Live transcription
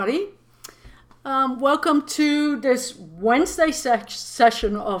everybody. Welcome to this Wednesday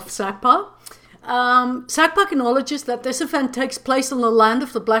session of SACPA. SACPA acknowledges that this event takes place on the land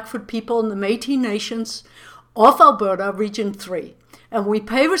of the Blackfoot people in the Métis Nations of Alberta, Region 3, and we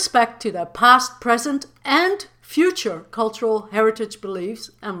pay respect to their past, present, and future cultural heritage beliefs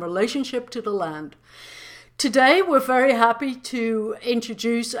and relationship to the land. Today, we're very happy to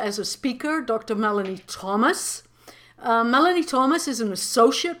introduce as a speaker Dr. Melanee Thomas. Melanee Thomas is an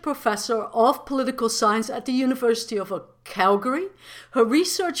associate professor of political science at the University of Calgary. Her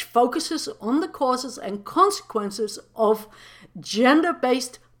research focuses on the causes and consequences of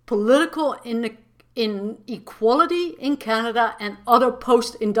gender-based political inequality in Canada and other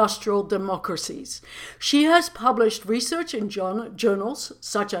post-industrial democracies. She has published research in journals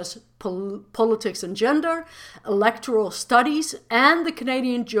such as Politics and Gender, Electoral Studies, and the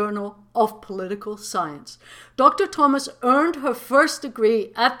Canadian Journal of Political Science. Dr. Thomas earned her first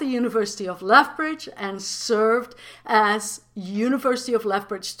degree at the University of Lethbridge and served as University of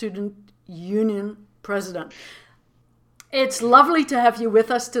Lethbridge Student Union President. It's lovely to have you with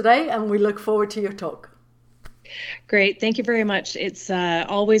us today, and we look forward to your talk. Great. Thank you very much. It's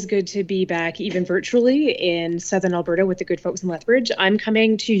always good to be back, even virtually, in Southern Alberta with the good folks in Lethbridge. I'm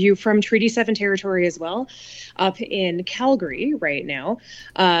coming to you from Treaty 7 territory as well, up in Calgary right now.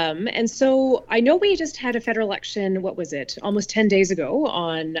 And so I know we just had a federal election, what was it, almost 10 days ago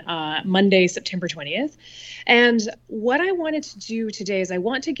on Monday, September 20th. And what I wanted to do today is I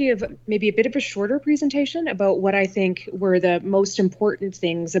want to give maybe a bit of a shorter presentation about what I think were the most important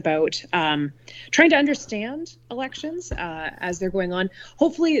things about trying to understand elections as they're going on.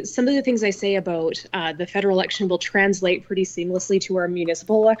 Hopefully, some of the things I say about the federal election will translate pretty seamlessly to our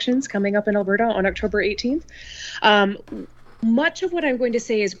municipal elections coming up in Alberta on October 18th. Much of what I'm going to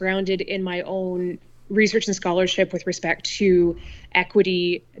say is grounded in my own research and scholarship with respect to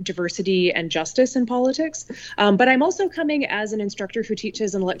equity, diversity, and justice in politics. But I'm also coming as an instructor who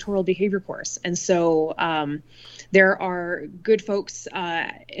teaches an electoral behavior course. And so there are good folks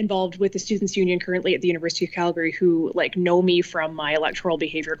involved with the Students' Union currently at the University of Calgary who know me from my electoral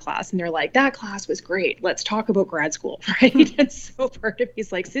behavior class. And they're like, that class was great. Let's talk about grad school, right? And so part of me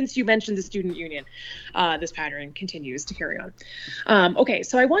is like, since you mentioned the Student Union, this pattern continues to carry on. Okay,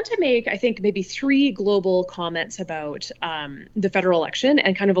 so I want to make, I think, maybe three global comments about the federal election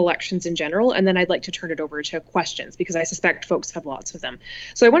and kind of elections in general, and then I'd like to turn it over to questions because I suspect folks have lots of them.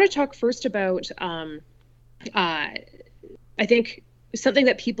 So I want to talk first about, I think, something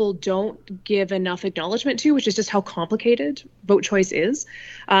that people don't give enough acknowledgement to, which is just how complicated vote choice is.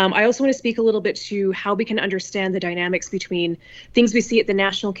 I also want to speak a little bit to how we can understand the dynamics between things we see at the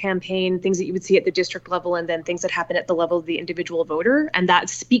national campaign, things that you would see at the district level, and then things that happen at the level of the individual voter. And that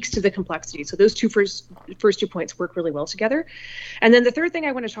speaks to the complexity. So those first 2 points work really well together. And then the third thing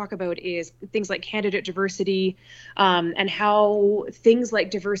I want to talk about is things like candidate diversity and how things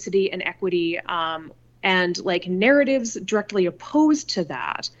like diversity and equity and narratives directly opposed to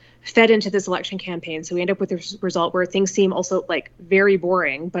that fed into this election campaign. So we end up with this result where things seem also very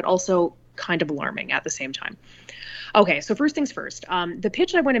boring, but also kind of alarming at the same time. Okay, so first things first. The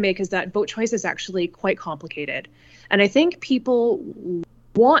pitch I want to make is that vote choice is actually quite complicated. And I think people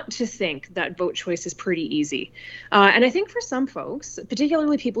want to think that vote choice is pretty easy. And I think for some folks,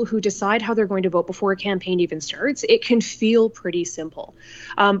 particularly people who decide how they're going to vote before a campaign even starts, it can feel pretty simple.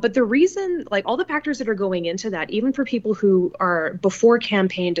 But the reason, all the factors that are going into that, even for people who are before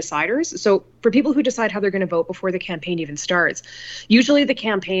campaign deciders, so for people who decide how they're going to vote before the campaign even starts, usually the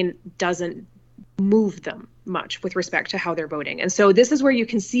campaign doesn't move them much with respect to how they're voting. And so this is where you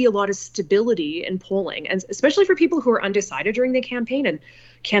can see a lot of stability in polling, and especially for people who are undecided during the campaign and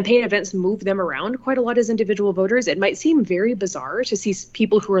campaign events move them around quite a lot as individual voters. It might seem very bizarre to see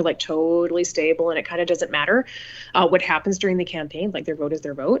people who are totally stable and it kind of doesn't matter what happens during the campaign, their vote is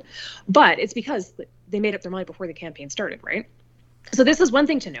their vote. But it's because they made up their mind before the campaign started, right? So this is one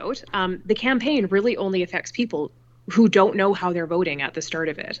thing to note. The campaign really only affects people who don't know how they're voting at the start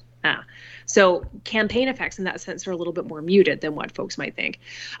of it. So campaign effects in that sense are a little bit more muted than what folks might think.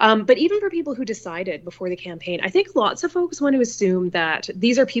 But even for people who decided before the campaign, I think lots of folks want to assume that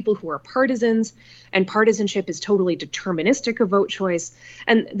these are people who are partisans and partisanship is totally deterministic of vote choice.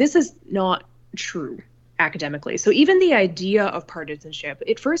 And this is not true academically. So even the idea of partisanship,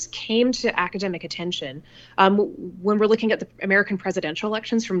 it first came to academic attention when we're looking at the American presidential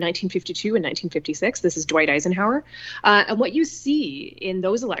elections from 1952 and 1956. This is Dwight Eisenhower. And what you see in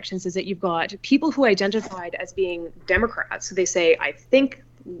those elections is that you've got people who identified as being Democrats. So they say, I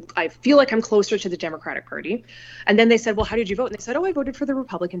feel like I'm closer to the Democratic Party. And then they said, well, how did you vote? And they said, oh, I voted for the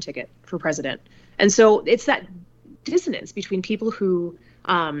Republican ticket for president. And so it's that dissonance between people who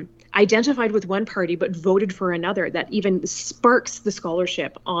identified with one party but voted for another, that even sparks the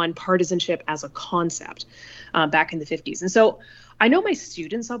scholarship on partisanship as a concept back in the 50s. And so I know my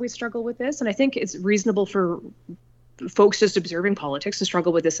students always struggle with this, and I think it's reasonable for folks just observing politics to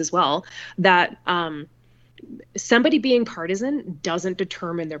struggle with this as well, that somebody being partisan doesn't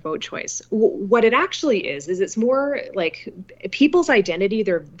determine their vote choice. What it actually is it's more like people's identity,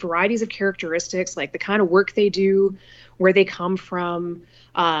 their varieties of characteristics, like the kind of work they do, where they come from,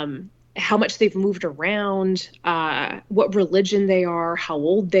 how much they've moved around, what religion they are, how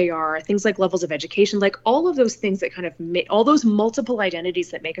old they are, things like levels of education, like all of those things that kind of make all those multiple identities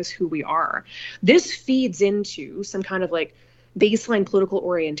that make us who we are. This feeds into some kind of like baseline political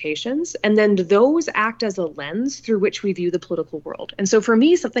orientations, and then those act as a lens through which we view the political world. And so for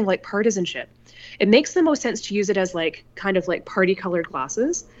me, something like partisanship, it makes the most sense to use it as like kind of like party colored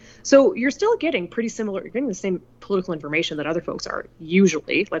glasses. So you're still getting pretty similar, you're getting the same political information that other folks are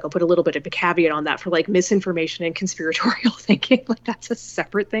usually. Like I'll put a little bit of a caveat on that for like misinformation and conspiratorial thinking. Like that's a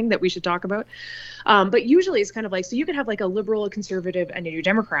separate thing that we should talk about. But usually it's kind of like, so you can have like a liberal, a conservative, and a New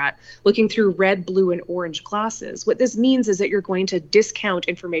Democrat looking through red, blue, and orange glasses. What this means is that you're going to discount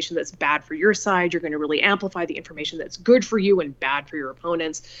information that's bad for your side. You're going to really amplify the information that's good for you and bad for your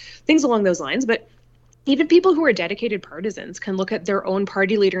opponents, things along those lines. But even people who are dedicated partisans can look at their own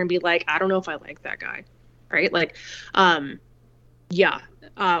party leader and be like, I don't know if I like that guy, right? Like, or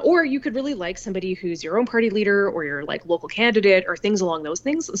you could really like somebody who's your own party leader or your like local candidate or things along those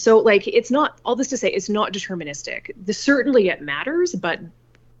things. So like, it's not, all this to say, it's not deterministic. Certainly it matters, but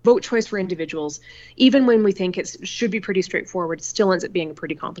vote choice for individuals, even when we think it should be pretty straightforward, still ends up being a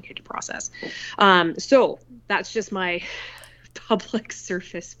pretty complicated process. So that's just my public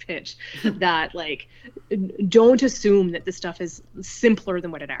surface pitch that like, don't assume that this stuff is simpler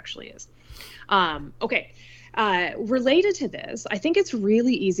than what it actually is. Okay. Related to this, I think it's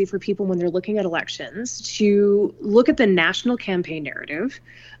really easy for people when they're looking at elections to look at the national campaign narrative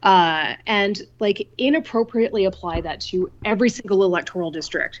and like inappropriately apply that to every single electoral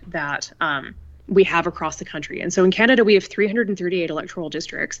district that we have across the country. And so in Canada, we have 338 electoral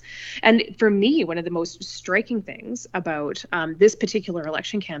districts. And for me, one of the most striking things about this particular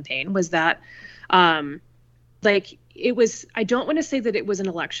election campaign was that like it was, I don't want to say that it was an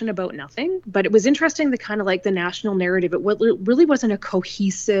election about nothing, but it was interesting, the kind of like the national narrative. It really wasn't a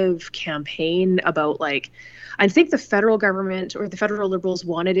cohesive campaign about like, I think the federal government or the federal Liberals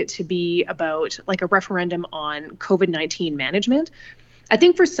wanted it to be about like a referendum on COVID-19 management. I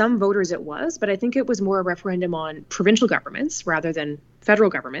think for some voters it was, but I think it was more a referendum on provincial governments rather than federal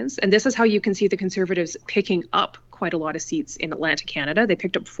governments. And this is how you can see the Conservatives picking up quite a lot of seats in Atlantic Canada. They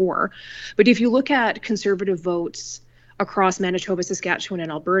picked up 4. But if you look at Conservative votes across Manitoba, Saskatchewan,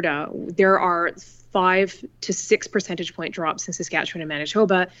 and Alberta, there are 5 to 6 percentage point drops in Saskatchewan and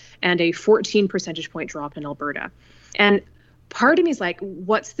Manitoba and a 14 percentage point drop in Alberta. And part of me is like,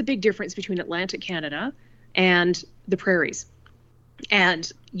 what's the big difference between Atlantic Canada and the prairies?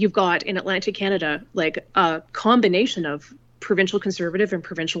 And you've got in Atlantic Canada, like a combination of provincial Conservative and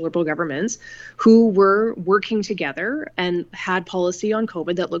provincial Liberal governments who were working together and had policy on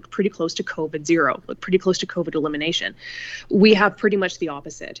COVID that looked pretty close to COVID zero, looked pretty close to COVID elimination. We have pretty much the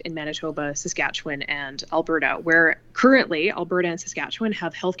opposite in Manitoba, Saskatchewan, and Alberta, where currently Alberta and Saskatchewan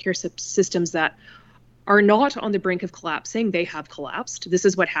have healthcare systems that are not on the brink of collapsing. They have collapsed. This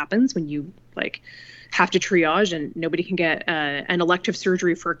is what happens when you like have to triage and nobody can get an elective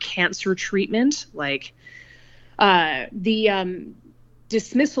surgery for cancer treatment. Like the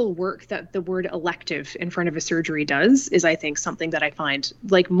dismissal work that the word elective in front of a surgery does is, I think, something that I find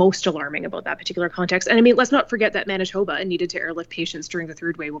like most alarming about that particular context. And I mean, let's not forget that Manitoba needed to airlift patients during the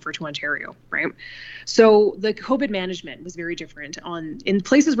third wave over to Ontario, right? So the COVID management was very different in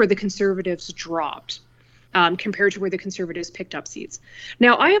places where the Conservatives dropped. Compared to where the Conservatives picked up seats.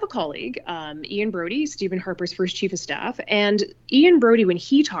 Now, I have a colleague, Ian Brodie, Stephen Harper's first chief of staff, and Ian Brodie, when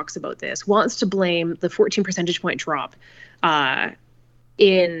he talks about this, wants to blame the 14 percentage point drop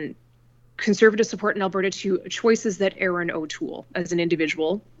in Conservative support in Alberta to choices that Aaron O'Toole, as an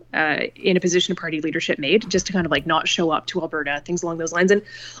individual in a position of party leadership, made, just to kind of like not show up to Alberta, things along those lines. And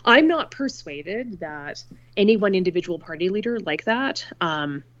I'm not persuaded that any one individual party leader like that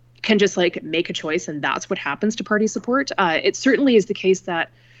can just like make a choice and that's what happens to party support. It certainly is the case that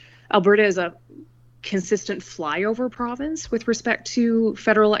Alberta is a consistent flyover province with respect to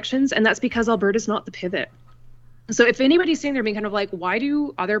federal elections, and that's because Alberta is not the pivot. So if anybody's sitting there being kind of like, why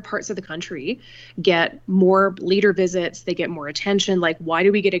do other parts of the country get more leader visits, they get more attention, like why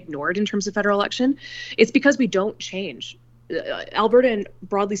do we get ignored in terms of federal election? It's because we don't change Alberta, and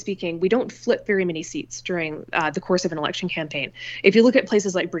broadly speaking, we don't flip very many seats during the course of an election campaign. If you look at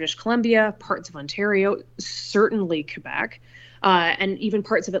places like British Columbia, parts of Ontario, certainly Quebec, and even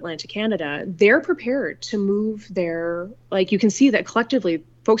parts of Atlantic Canada, they're prepared to move their, like, you can see that collectively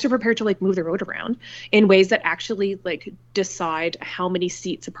folks are prepared to like move their vote around in ways that actually like decide how many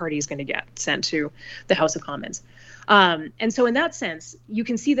seats a party is going to get sent to the House of Commons. And so in that sense, you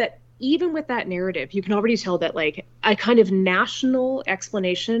can see that even with that narrative, you can already tell that like a kind of national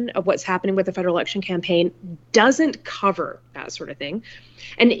explanation of what's happening with the federal election campaign doesn't cover that sort of thing.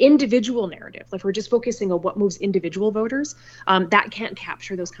 An individual narrative, like we're just focusing on what moves individual voters, that can't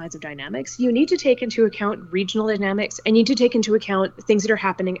capture those kinds of dynamics. You need to take into account regional dynamics, and you need to take into account things that are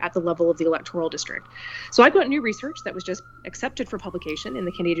happening at the level of the electoral district. So I've got new research that was just accepted for publication in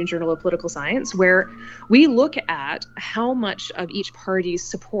the Canadian Journal of Political Science, where we look at how much of each party's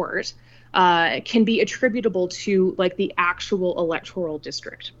support can be attributable to like the actual electoral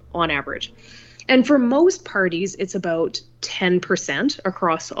district on average. And for most parties, it's about 10%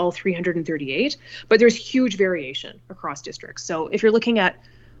 across all 338, but there's huge variation across districts. So if you're looking at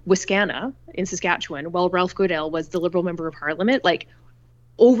Wascana in Saskatchewan, while Ralph Goodale was the Liberal Member of Parliament, like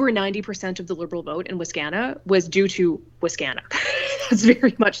over 90% of the Liberal vote in Wascana was due to Wascana. That's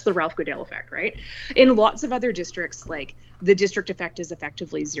very much the Ralph Goodale effect, right? In lots of other districts, like the district effect is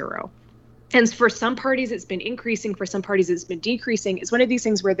effectively zero. And for some parties, it's been increasing. For some parties, it's been decreasing. It's one of these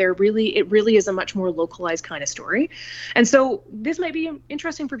things where it really is a much more localized kind of story. And so this might be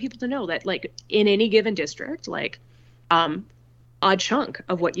interesting for people to know that, like, in any given district, like a chunk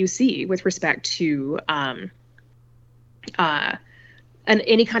of what you see with respect to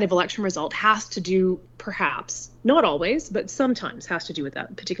any kind of election result has to do, perhaps, not always, but sometimes has to do with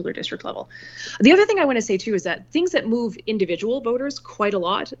that particular district level. The other thing I want to say, too, is that things that move individual voters quite a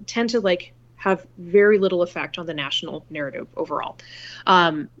lot tend to, like, have very little effect on the national narrative overall.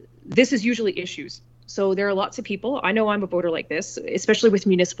 This is usually issues. So there are lots of people, I know I'm a voter like this, especially with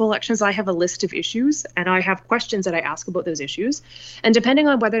municipal elections, I have a list of issues and I have questions that I ask about those issues. And depending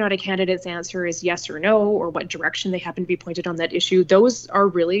on whether or not a candidate's answer is yes or no, or what direction they happen to be pointed on that issue, those are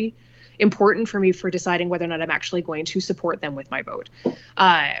really important for me for deciding whether or not I'm actually going to support them with my vote.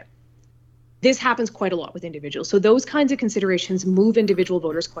 This happens quite a lot with individuals. So those kinds of considerations move individual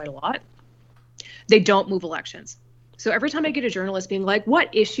voters quite a lot. They don't move elections. So every time I get a journalist being like,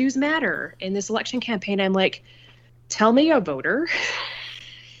 what issues matter in this election campaign? I'm like, tell me a voter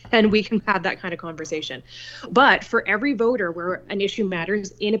and we can have that kind of conversation. But for every voter where an issue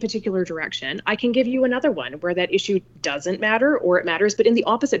matters in a particular direction, I can give you another one where that issue doesn't matter, or it matters, but in the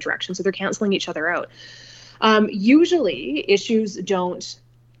opposite direction. So they're canceling each other out. Usually issues don't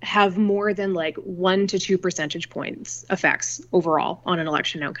have more than like 1 to 2 percentage points effects overall on an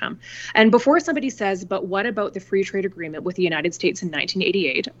election outcome. And before somebody says, but what about the free trade agreement with the United States in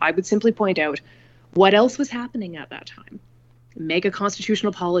 1988, I would simply point out what else was happening at that time. Mega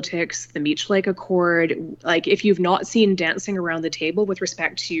constitutional politics, the Meech Lake Accord. Like, if you've not seen dancing around the table with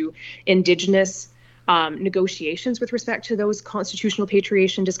respect to Indigenous negotiations with respect to those constitutional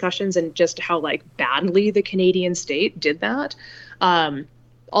patriation discussions, and just how like badly the Canadian state did that,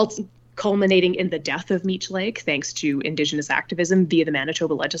 also culminating in the death of Meech Lake thanks to Indigenous activism via the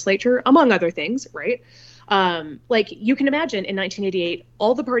Manitoba legislature, among other things, right? Like, you can imagine in 1988,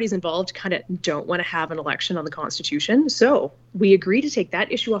 all the parties involved kind of don't want to have an election on the Constitution. So we agree to take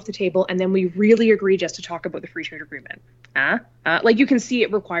that issue off the table, and then we really agree just to talk about the free trade agreement. Like, you can see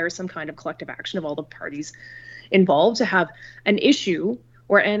it requires some kind of collective action of all the parties involved to have an issue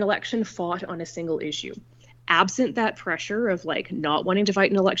or an election fought on a single issue. Absent that pressure of like not wanting to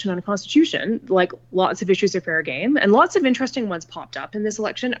fight an election on a constitution, like, lots of issues are fair game, and lots of interesting ones popped up in this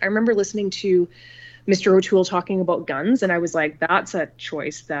election. I remember listening to Mr. O'Toole talking about guns, and I was like, that's a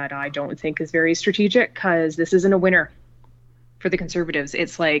choice that I don't think is very strategic, because this isn't a winner for the Conservatives.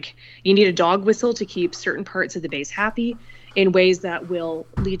 It's like you need a dog whistle to keep certain parts of the base happy in ways that will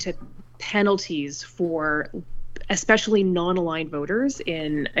lead to penalties for especially non-aligned voters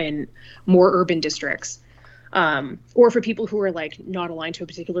in more urban districts. Or for people who are like not aligned to a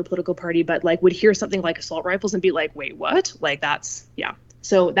particular political party, but like would hear something like assault rifles and be like, wait, what? Like, that's, yeah.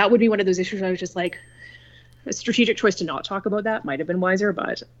 So that would be one of those issues where I was just like, a strategic choice to not talk about that might have been wiser,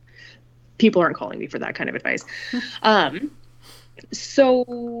 but people aren't calling me for that kind of advice.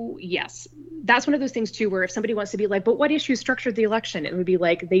 So yes, that's one of those things too, where if somebody wants to be like, but what issues structured the election? It would be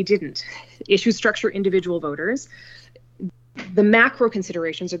like, they didn't. Issues structure individual voters. The macro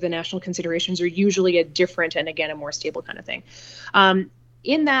considerations or the national considerations are usually a different and, again, a more stable kind of thing.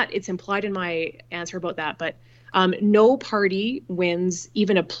 In that, it's implied in my answer about that, but no party wins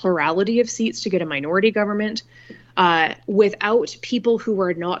even a plurality of seats to get a minority government. without people who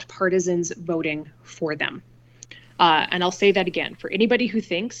are not partisans voting for them. And I'll say that again, for anybody who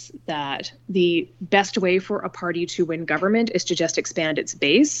thinks that the best way for a party to win government is to just expand its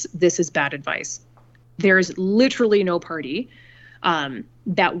base, this is bad advice. There is literally no party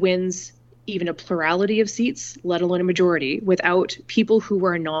that wins even a plurality of seats, let alone a majority, without people who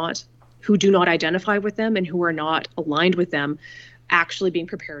do not identify with them and who are not aligned with them actually being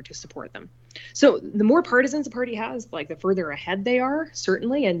prepared to support them. So the more partisans a party has, like the further ahead they are,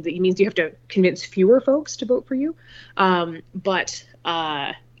 certainly, and it means you have to convince fewer folks to vote for you. But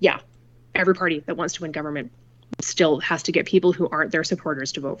every party that wants to win government still has to get people who aren't their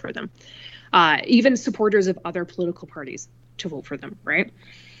supporters to vote for them. Even supporters of other political parties to vote for them, right?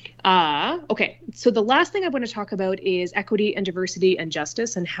 Okay, so the last thing I want to talk about is equity and diversity and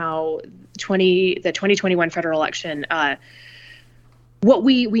justice, and how the 2021 federal election, what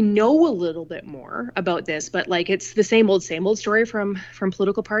we know a little bit more about this, but like it's the same old story from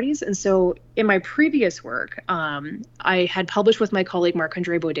political parties. And so in my previous work, I had published with my colleague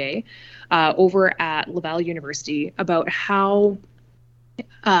Marc-André Baudet over at Laval University about how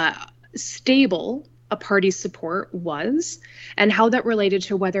stable a party's support was and how that related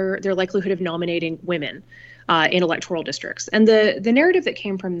to whether their likelihood of nominating women in electoral districts. And the narrative that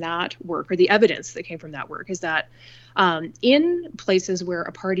came from that work, or the evidence that came from that work, is that in places where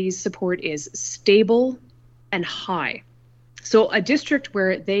a party's support is stable and high, so a district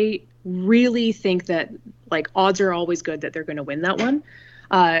where they really think that like odds are always good that they're going to win that one,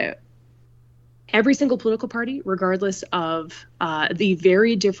 every single political party, regardless of the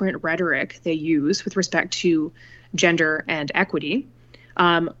very different rhetoric they use with respect to gender and equity,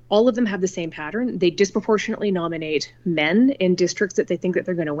 all of them have the same pattern. They disproportionately nominate men in districts that they think that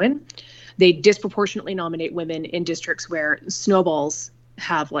they're going to win. They disproportionately nominate women in districts where snowballs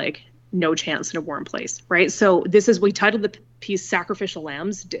have like no chance in a warm place, right? So we titled the piece Sacrificial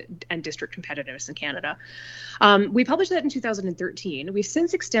Lambs and District Competitiveness in Canada. We published that in 2013. We've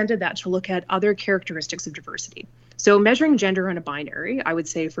since extended that to look at other characteristics of diversity. So measuring gender on a binary, I would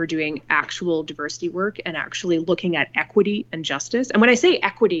say, for doing actual diversity work and actually looking at equity and justice. And when I say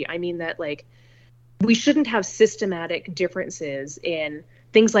equity, I mean that like we shouldn't have systematic differences in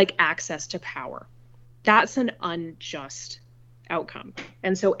things like access to power. That's an unjust outcome.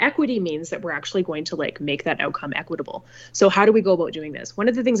 And so equity means that we're actually going to like make that outcome equitable. So how do we go about doing this? One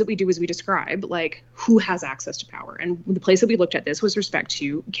of the things that we do is we describe like who has access to power. And the place that we looked at this was respect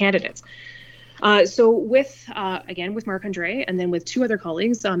to candidates. So with Marc-André and then with two other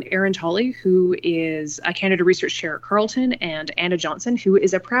colleagues, Erin Tolley, who is a Canada Research Chair at Carleton, and Anna Johnson, who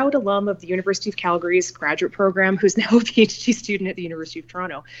is a proud alum of the University of Calgary's graduate program, who's now a PhD student at the University of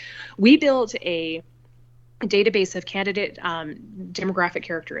Toronto. We built a database of candidate demographic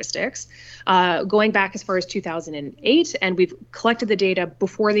characteristics going back as far as 2008, and we've collected the data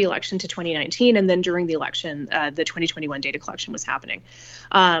before the election to 2019, and then during the election, the 2021 data collection was happening.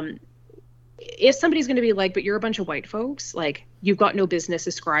 If somebody's going to be like, but you're a bunch of white folks, like you've got no business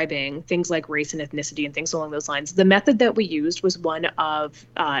ascribing things like race and ethnicity and things along those lines. The method that we used was one of,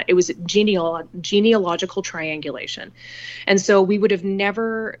 it was genealogical triangulation. And so we would have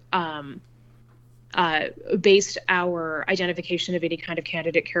never based our identification of any kind of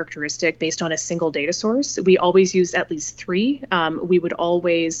candidate characteristic based on a single data source. We always used at least three. We would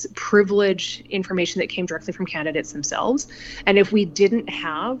always privilege information that came directly from candidates themselves. And if we didn't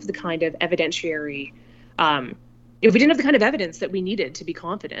have the kind of evidentiary, if we didn't have the kind of evidence that we needed to be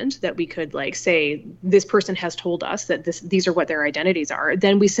confident that we could like say, this person has told us that these are what their identities are,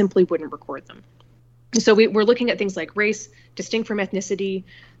 then we simply wouldn't record them. So we're looking at things like race, distinct from ethnicity,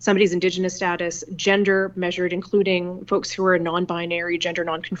 somebody's Indigenous status, gender measured, including folks who are non-binary, gender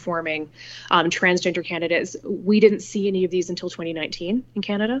non-conforming, transgender candidates. We didn't see any of these until 2019 in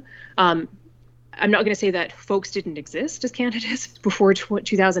Canada. I'm not going to say that folks didn't exist as candidates before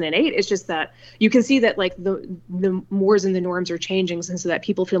 2008. It's just that you can see that like the mores and the norms are changing, and so that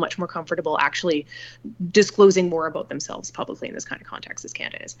people feel much more comfortable actually disclosing more about themselves publicly in this kind of context as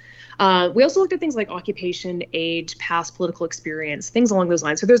candidates. We also looked at things like occupation, age, past political experience, things along those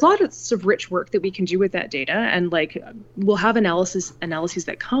lines. So there's lots of rich work that we can do with that data, and like we'll have analyses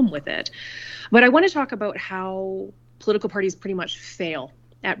that come with it. But I want to talk about how political parties pretty much fail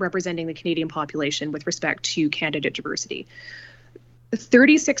at representing the Canadian population with respect to candidate diversity.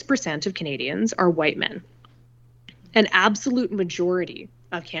 36% of Canadians are white men. An absolute majority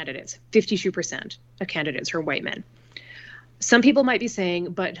of candidates, 52% of candidates are white men. Some people might be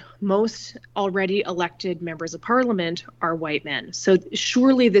saying, but most already elected members of parliament are white men. So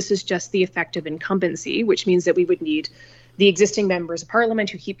surely this is just the effect of incumbency, which means that we would need the existing members of parliament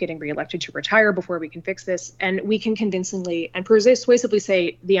who keep getting reelected to retire before we can fix this. And we can convincingly and persuasively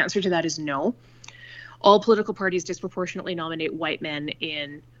say the answer to that is no. All political parties disproportionately nominate white men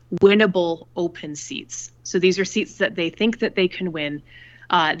in winnable open seats. So these are seats that they think that they can win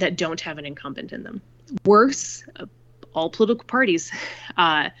that don't have an incumbent in them. Worse, all political parties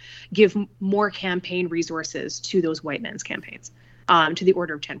give more campaign resources to those white men's campaigns, to the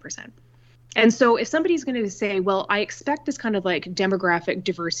order of 10%. And so if somebody's going to say, well, I expect this kind of like demographic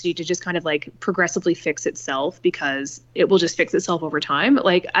diversity to just kind of like progressively fix itself because it will just fix itself over time.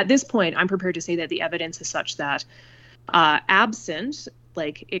 Like at this point, I'm prepared to say that the evidence is such that absent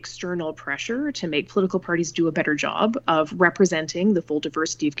like external pressure to make political parties do a better job of representing the full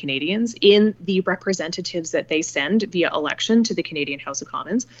diversity of Canadians in the representatives that they send via election to the Canadian House of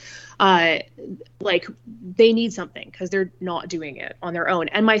Commons, like they need something because they're not doing it on their own.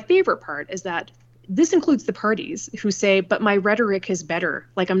 And my favorite part is that this includes the parties who say, but my rhetoric is better.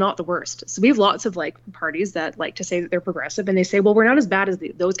 Like I'm not the worst. So we have lots of like parties that like to say that they're progressive and they say, well, we're not as bad as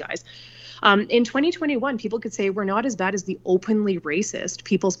those guys. In 2021, people could say we're not as bad as the openly racist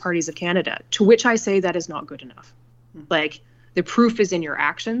People's Parties of Canada, to which I say that is not good enough. Like the proof is in your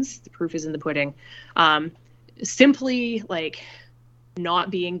actions. The proof is in the pudding. Simply like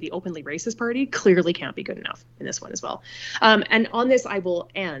not being the openly racist party clearly can't be good enough in this one as well. And on this, I will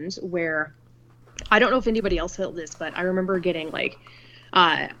end where I don't know if anybody else felt this, but I remember getting like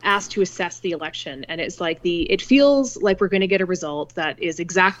asked to assess the election, and it's like it feels like we're going to get a result that is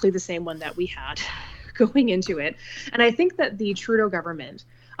exactly the same one that we had going into it. And I think that the Trudeau government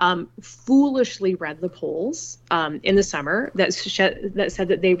foolishly read the polls in the summer that said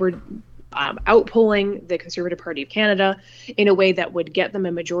that they were outpolling the Conservative Party of Canada in a way that would get them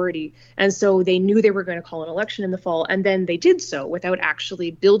a majority. And so they knew they were going to call an election in the fall. And then they did so without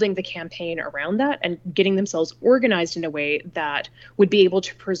actually building the campaign around that and getting themselves organized in a way that would be able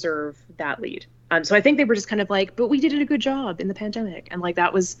to preserve that lead. So I think they were just kind of like, but we did a good job in the pandemic. And like,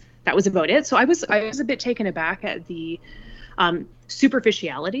 that was about it. So I was a bit taken aback at the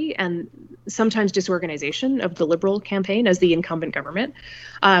superficiality and sometimes disorganization of the Liberal campaign as the incumbent government.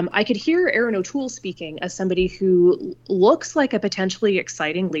 I could hear Erin O'Toole speaking as somebody who looks like a potentially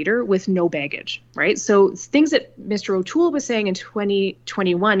exciting leader with no baggage, right? So things that Mr. O'Toole was saying in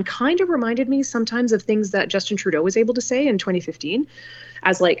 2021 kind of reminded me sometimes of things that Justin Trudeau was able to say in 2015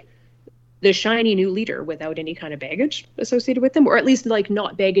 as like the shiny new leader without any kind of baggage associated with them, or at least like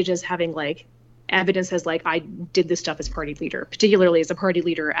not baggage as having like evidence as like I did this stuff as party leader, particularly as a party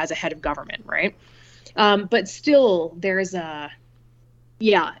leader as a head of government, right? But still, there's it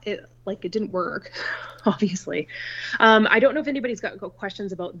didn't work, obviously. I don't know if anybody's got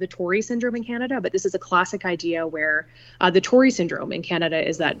questions about the Tory syndrome in Canada, but this is a classic idea where the Tory syndrome in Canada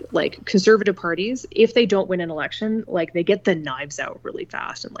is that like conservative parties, if they don't win an election, like they get the knives out really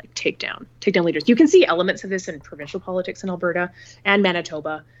fast and like take down leaders. You can see elements of this in provincial politics in Alberta and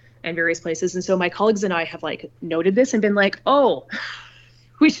Manitoba and various places. And so my colleagues and I have like noted this and been like, oh,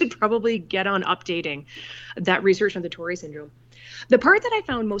 we should probably get on updating that research on the Tory syndrome. The part that I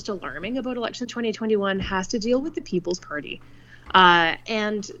found most alarming about election 2021 has to deal with the People's Party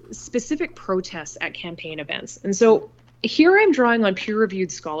and specific protests at campaign events. And so here I'm drawing on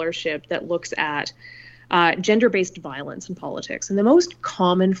peer-reviewed scholarship that looks at gender-based violence in politics. And the most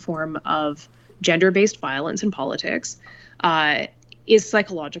common form of gender-based violence in politics is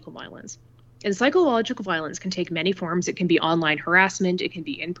psychological violence. And psychological violence can take many forms. It can be online harassment, it can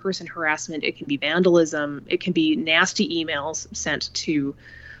be in-person harassment, it can be vandalism, it can be nasty emails sent to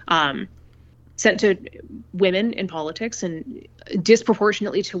women in politics and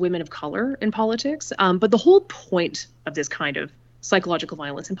disproportionately to women of color in politics. But the whole point of this kind of psychological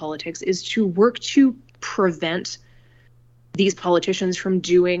violence in politics is to work to prevent these politicians from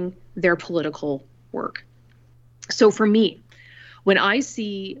doing their political work. So for me, when I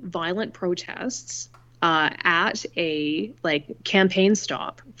see violent protests at a campaign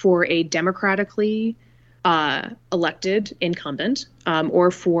stop for a democratically elected incumbent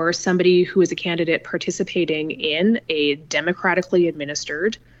or for somebody who is a candidate participating in a democratically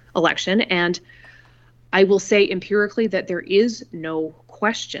administered election, and I will say empirically that there is no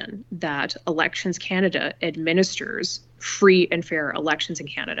question that Elections Canada administers free and fair elections in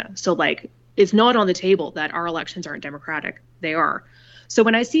Canada. So it's not on the table that our elections aren't democratic. They are. So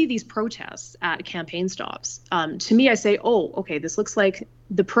when I see these protests at campaign stops, to me, I say, oh, okay, this looks like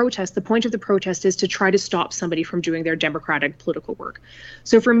the protest. The point of the protest is to try to stop somebody from doing their democratic political work.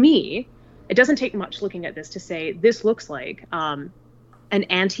 So for me, it doesn't take much looking at this to say this looks like an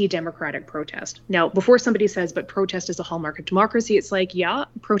anti-democratic protest. Now, before somebody says, but protest is a hallmark of democracy, it's like, yeah,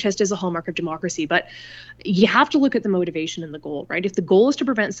 protest is a hallmark of democracy, but you have to look at the motivation and the goal, right? If the goal is to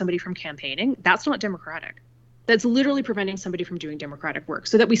prevent somebody from campaigning, that's not democratic. That's literally preventing somebody from doing democratic work.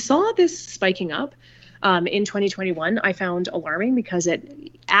 So that we saw this spiking up in 2021, I found alarming because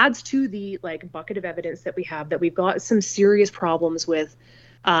it adds to the bucket of evidence that we have that we've got some serious problems with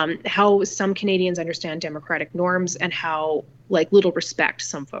how some Canadians understand democratic norms and how little respect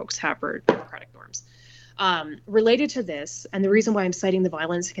some folks have for democratic norms. Related to this, and the reason why I'm citing the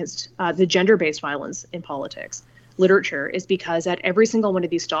violence against the gender-based violence in politics literature is because at every single one of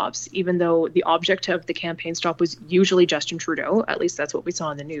these stops, even though the object of the campaign stop was usually Justin Trudeau, at least that's what we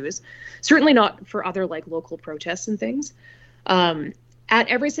saw in the news, certainly not for other local protests and things. At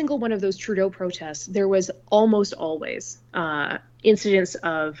every single one of those Trudeau protests, there was almost always incidents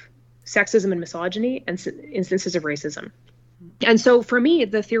of sexism and misogyny and instances of racism. And so for me,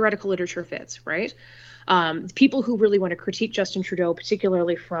 the theoretical literature fits, right? People who really want to critique Justin Trudeau,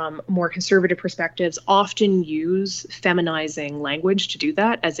 particularly from more conservative perspectives, often use feminizing language to do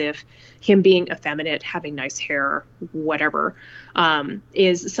that, as if him being effeminate, having nice hair, whatever,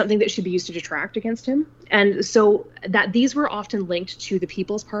 is something that should be used to detract against him. And so that these were often linked to the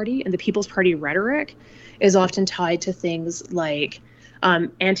People's Party, and the People's Party rhetoric is often tied to things like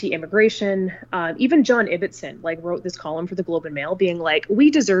anti-immigration. Even John Ibbotson wrote this column for the Globe and Mail being we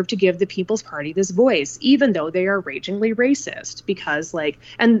deserve to give the People's Party this voice, even though they are ragingly racist, because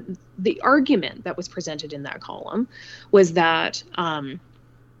and the argument that was presented in that column was that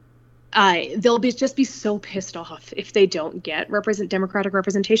they'll just be so pissed off if they don't get democratic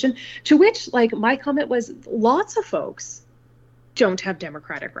representation, to which my comment was, lots of folks don't have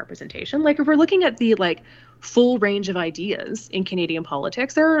democratic representation. If we're looking at the full range of ideas in Canadian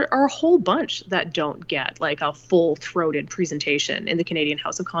politics, there are a whole bunch that don't get a full-throated presentation in the Canadian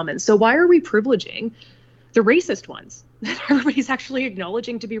House of Commons. So why are we privileging the racist ones that everybody's actually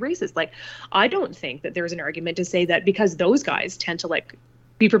acknowledging to be racist? I don't think that there's an argument to say that because those guys tend to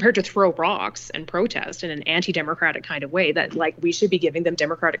be prepared to throw rocks and protest in an anti-democratic kind of way, that we should be giving them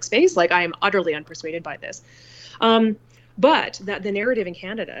democratic space. I am utterly unpersuaded by this. But that the narrative in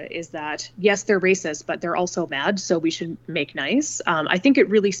Canada is that, yes, they're racist, but they're also mad, so we should make nice. I think it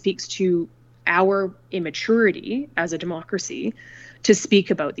really speaks to our immaturity as a democracy to speak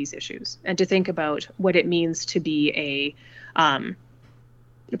about these issues and to think about what it means to be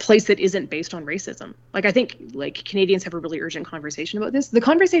a place that isn't based on racism. I think Canadians have a really urgent conversation about this. The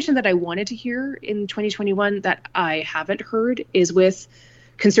conversation that I wanted to hear in 2021 that I haven't heard is with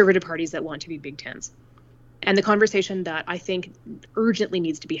conservative parties that want to be Big Tens. And the conversation that I think urgently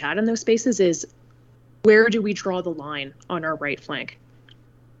needs to be had in those spaces is, where do we draw the line on our right flank?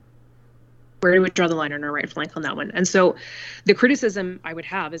 Where do we draw the line on our right flank on that one? And so the criticism I would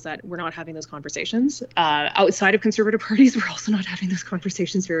have is that we're not having those conversations. Outside of conservative parties, we're also not having those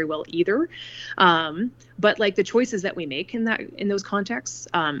conversations very well either. But the choices that we make in those contexts,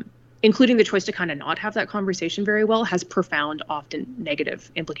 including the choice to kind of not have that conversation very well, has profound, often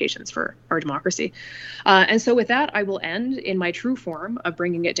negative implications for our democracy. And so with that, I will end in my true form of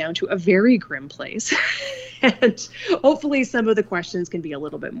bringing it down to a very grim place. And hopefully some of the questions can be a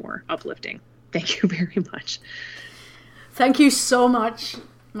little bit more uplifting. Thank you very much. Thank you so much,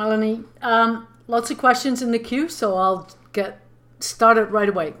 Melanee. Lots of questions in the queue, so I'll get started right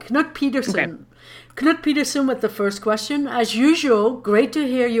away. Knut Peterson. Okay. Knut Peterson with the first question. As usual, great to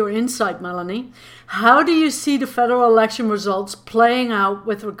hear your insight, Melanee. How do you see the federal election results playing out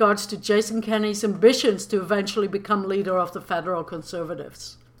with regards to Jason Kenney's ambitions to eventually become leader of the federal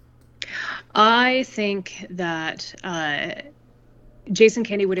Conservatives? I think that Jason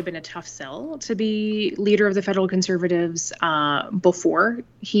Kenney would have been a tough sell to be leader of the federal Conservatives before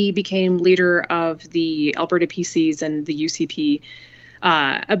he became leader of the Alberta PCs and the UCP.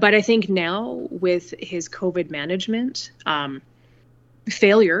 But I think now with his COVID management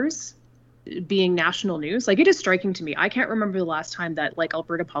failures being national news, it is striking to me. I can't remember the last time that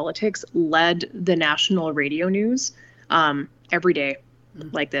Alberta politics led the national radio news every day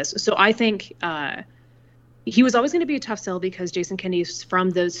like this. So I think he was always going to be a tough sell because Jason Kenney is from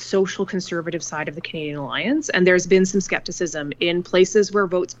the social conservative side of the Canadian Alliance. And there's been some skepticism in places where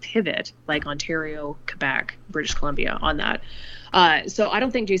votes pivot, like Ontario, Quebec, British Columbia on that. So I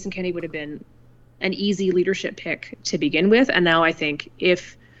don't think Jason Kenney would have been an easy leadership pick to begin with. And now I think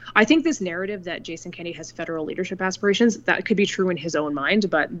this narrative that Jason Kenney has federal leadership aspirations, that could be true in his own mind,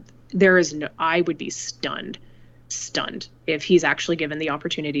 but I would be stunned if he's actually given the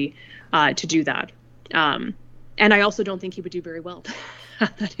opportunity to do that. And I also don't think he would do very well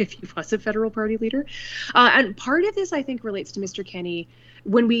if he was a federal party leader. And part of this, I think, relates to Mr. Kenney.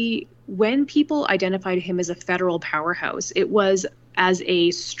 When people identified him as a federal powerhouse, it was as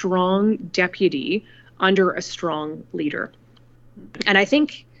a strong deputy under a strong leader. And I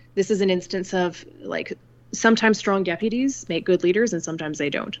think this is an instance of, like, sometimes strong deputies make good leaders and sometimes they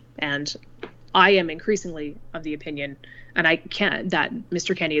don't. And I am increasingly of the opinion, and that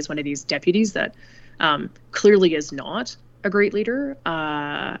Mr. Kenney is one of these deputies that clearly is not a great leader.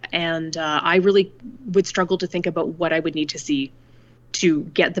 And I really would struggle to think about what I would need to see to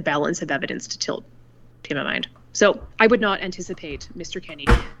get the balance of evidence to tilt him in mind. So I would not anticipate Mr. Kenney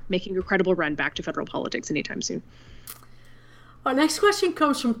making a credible run back to federal politics anytime soon. Our next question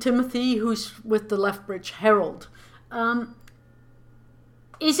comes from Timothy, who's with the Lethbridge Herald.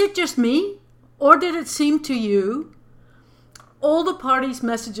 Is it just me, or did it seem to you all the parties'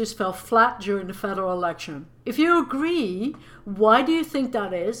 messages fell flat during the federal election? If you agree, why do you think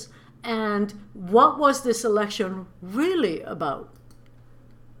that is? And what was this election really about?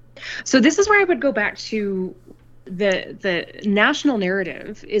 So this is where I would go back to the national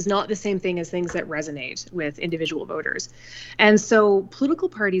narrative is not the same thing as things that resonate with individual voters. And so political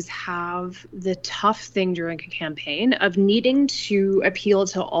parties have the tough thing during a campaign of needing to appeal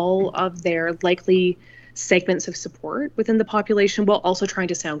to all of their likely segments of support within the population while also trying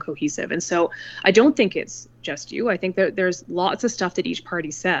to sound cohesive. And so I don't think it's just you. I think that there's lots of stuff that each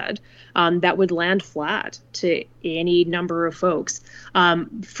party said that would land flat to any number of folks.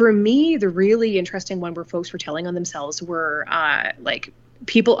 For me, the really interesting one where folks were telling on themselves were like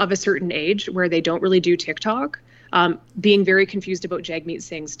people of a certain age where they don't really do TikTok, being very confused about Jagmeet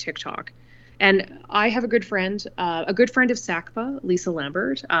Singh's TikTok. And I have a good friend of SACPA, Lisa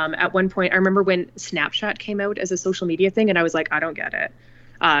Lambert. At one point, I remember when Snapchat came out as a social media thing, and I was like, I don't get it.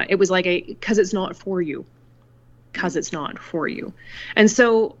 It was like because it's not for you. Because it's not for you. And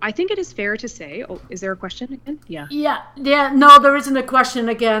so I think it is fair to say, is there a question again? Yeah. No, there isn't a question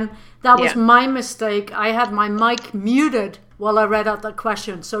again. That was my mistake. I had my mic muted while I read out the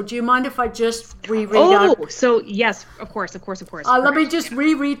question. So do you mind if I just reread out? Oh, so yes, of course. Let me just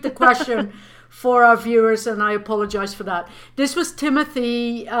reread the question for our viewers, and I apologize for that. This was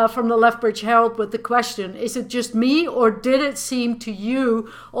Timothy from the Lethbridge Herald with the question, is it just me, or did it seem to you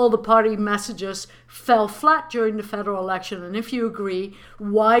all the party messages fell flat during the federal election? And if you agree,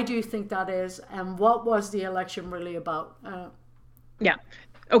 why do you think that is, and what was the election really about?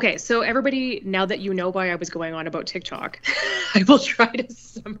 Okay, so everybody, now that you know why I was going on about TikTok, I will try to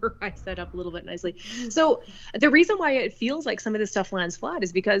summarize that up a little bit nicely. So the reason why it feels like some of this stuff lands flat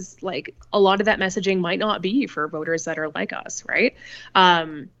is because, like, a lot of that messaging might not be for voters that are like us, right?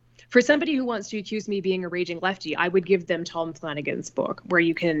 For somebody who wants to accuse me of being a raging lefty, I would give them Tom Flanagan's book, where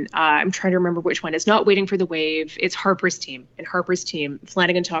you can, I'm trying to remember which one. It's not Waiting for the Wave. It's Harper's Team. In Harper's Team,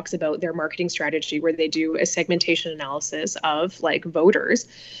 Flanagan talks about their marketing strategy where they do a segmentation analysis of, like, voters.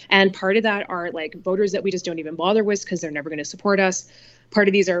 And part of that are, like, voters that we just don't even bother with because they're never going to support us. Part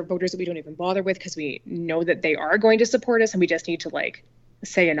of these are voters that we don't even bother with because we know that they are going to support us and we just need to, like,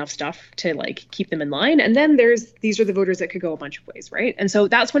 say enough stuff to, like, keep them in line. And then these are the voters that could go a bunch of ways, right? And so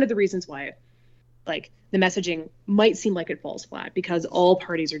that's one of the reasons why, like, the messaging might seem like it falls flat, because all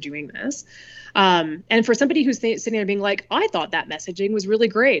parties are doing this. And for somebody who's sitting there being like, I thought that messaging was really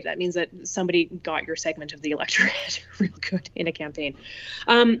great, that means that somebody got your segment of the electorate real good in a campaign.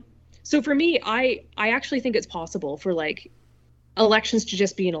 So for me, I actually think it's possible for, like, elections to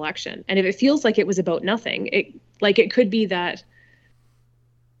just be an election. And if it feels like it was about nothing, it could be that,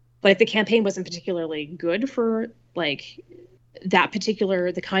 like, the campaign wasn't particularly good for, like,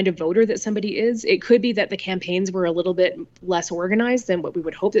 the kind of voter that somebody is. It could be that the campaigns were a little bit less organized than what we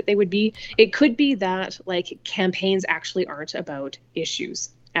would hope that they would be. It could be that, like, campaigns actually aren't about issues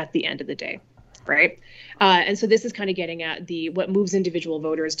at the end of the day, right? And so this is kind of getting at what moves individual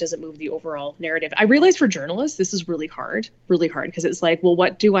voters doesn't move the overall narrative. I realize for journalists, this is really hard, because it's like, well,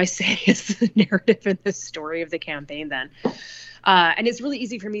 what do I say is the narrative in this story of the campaign then? And it's really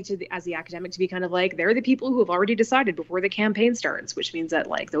easy for me as the academic, to be kind of like, they're the people who have already decided before the campaign starts, which means that,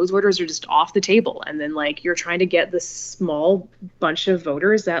 like, those voters are just off the table. And then, like, you're trying to get this small bunch of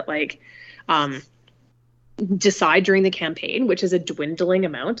voters that, like, decide during the campaign, which is a dwindling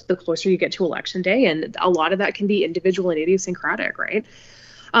amount the closer you get to election day. And a lot of that can be individual and idiosyncratic, right?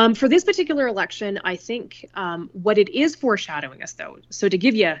 For this particular election, I think what it is foreshadowing us, though, so to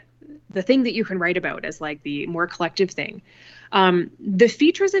give you the thing that you can write about as, like, the more collective thing, the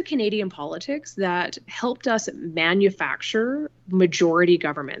features of Canadian politics that helped us manufacture majority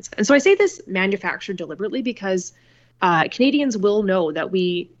governments. And so I say this manufacture deliberately because Canadians will know that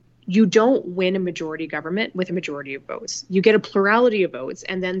we you don't win a majority government with a majority of votes. You get a plurality of votes,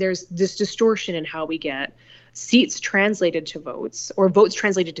 and then there's this distortion in how we get seats translated to votes, or votes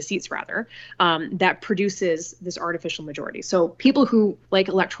translated to seats rather, that produces this artificial majority. So people who like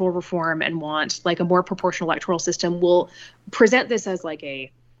electoral reform and want like a more proportional electoral system will present this as like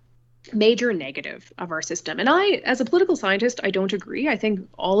a major negative of our system. And I, as a political scientist, I don't agree. I think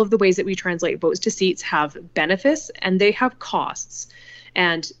all of the ways that we translate votes to seats have benefits and they have costs.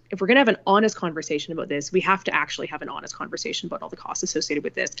 And if we're going to have an honest conversation about this, we have to actually have an honest conversation about all the costs associated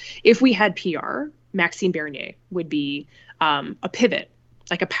with this. If we had PR, Maxime Bernier would be a pivot,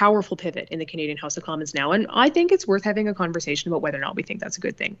 like a powerful pivot in the Canadian House of Commons now. And I think it's worth having a conversation about whether or not we think that's a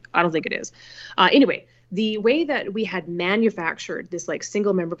good thing. I don't think it is. Anyway, the way that we had manufactured this like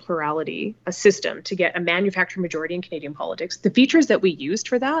single member plurality, a system to get a manufactured majority in Canadian politics, the features that we used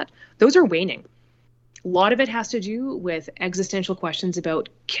for that, those are waning. A lot of it has to do with existential questions about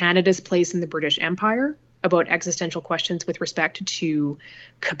Canada's place in the British Empire, about existential questions with respect to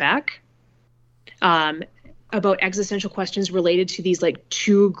Quebec, about existential questions related to these like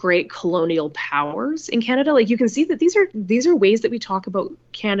two great colonial powers in Canada. Like you can see that these are ways that we talk about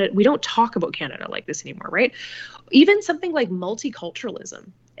Canada. We don't talk about Canada like this anymore, right? Even something like multiculturalism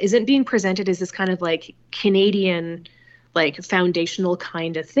isn't being presented as this kind of like Canadian like foundational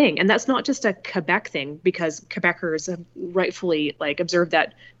kind of thing. And that's not just a Quebec thing, because Quebecers have rightfully like observed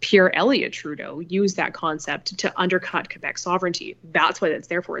that Pierre Elliott Trudeau used that concept to undercut Quebec sovereignty. That's what it's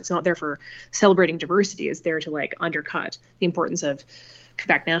there for. It's not there for celebrating diversity. It's there to like undercut the importance of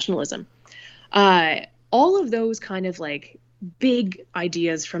Quebec nationalism. All of those kind of like big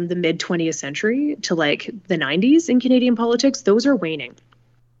ideas from the mid 20th century to like the 90s in Canadian politics, those are waning.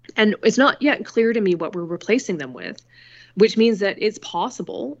 And it's not yet clear to me what we're replacing them with, which means that it's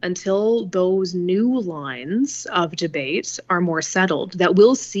possible until those new lines of debate are more settled that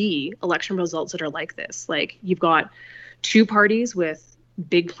we'll see election results that are like this. Like you've got two parties with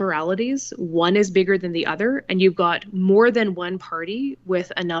big pluralities, one is bigger than the other, and you've got more than one party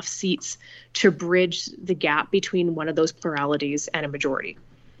with enough seats to bridge the gap between one of those pluralities and a majority.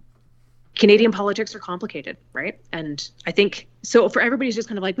 Canadian politics are complicated, right? And I think, so for everybody's just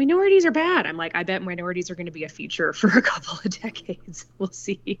kind of like, minorities are bad. I'm like, I bet minorities are going to be a feature for a couple of decades. We'll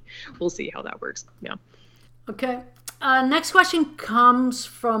see how that works. Yeah. Okay. Next question comes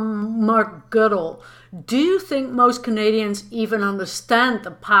from Mark Goodall. Do you think most Canadians even understand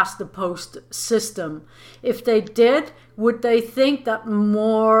the past the post system? If they did, would they think that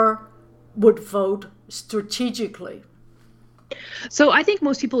more would vote strategically? So I think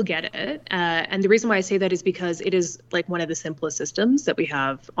most people get it. And the reason why I say that is because it is like one of the simplest systems that we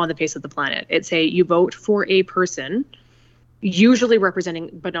have on the face of the planet. It's you vote for a person, usually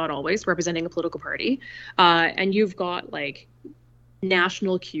representing, but not always, representing a political party. And you've got like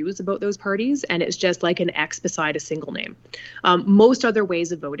national cues about those parties, and it's just like an X beside a single name. Most other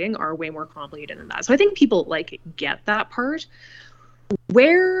ways of voting are way more complicated than that. So I think people like get that part.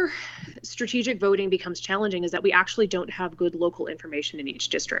 Where strategic voting becomes challenging is that we actually don't have good local information in each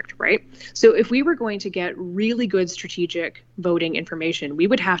district, right? So if we were going to get really good strategic voting information, we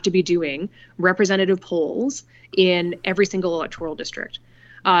would have to be doing representative polls in every single electoral district.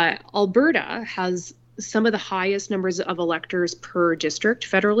 Alberta has some of the highest numbers of electors per district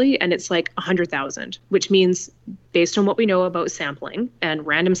federally, and it's like 100,000, which means based on what we know about sampling and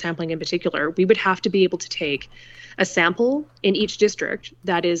random sampling in particular, we would have to be able to take a sample in each district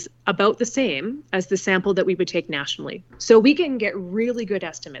that is about the same as the sample that we would take nationally. So we can get really good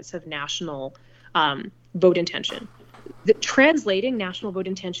estimates of national vote intention. Translating national vote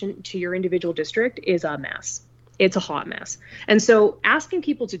intention to your individual district is a mess. It's a hot mess. And so asking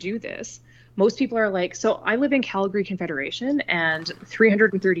people to do this, most people are like, so I live in Calgary Confederation, and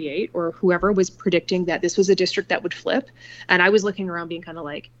 338 or whoever was predicting that this was a district that would flip. And I was looking around being kind of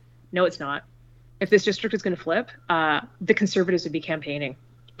like, no, it's not. If this district is going to flip, the Conservatives would be campaigning.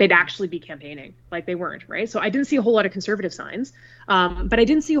 They'd actually be campaigning, like they weren't, right? So I didn't see a whole lot of Conservative signs, but I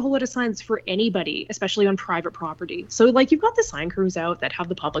didn't see a whole lot of signs for anybody, especially on private property. So like you've got the sign crews out that have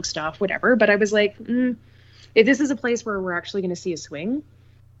the public stuff, whatever. But I was like, if this is a place where we're actually going to see a swing,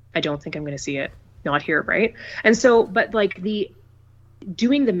 I don't think I'm going to see it. Not here, right? And so, but like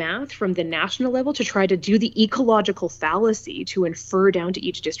doing the math from the national level to try to do the ecological fallacy to infer down to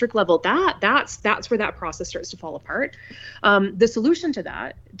each district level, that's where that process starts to fall apart. The solution to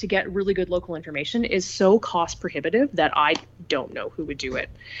that, to get really good local information, is so cost prohibitive that I don't know who would do it.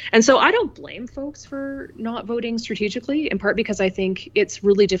 And so I don't blame folks for not voting strategically, in part because I think it's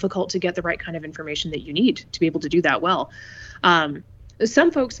really difficult to get the right kind of information that you need to be able to do that well.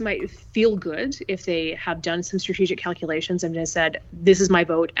 some folks might feel good if they have done some strategic calculations and have said, this is my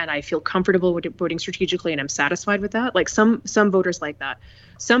vote and I feel comfortable with voting strategically and I'm satisfied with that. Like some voters like that.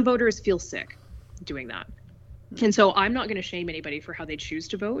 Some voters feel sick doing that. And so I'm not going to shame anybody for how they choose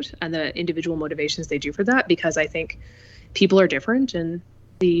to vote and the individual motivations they do for that, because I think people are different and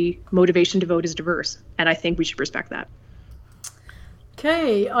the motivation to vote is diverse. And I think we should respect that.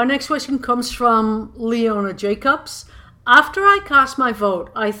 Okay, our next question comes from Leona Jacobs. After I cast my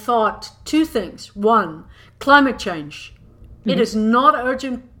vote, I thought two things. One, climate change. It is not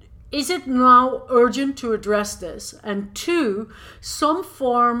urgent. Is it now urgent to address this? And two, some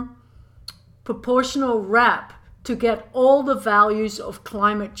form proportional rep to get all the values of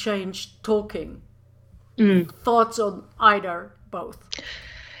climate change talking. Thoughts on either, both?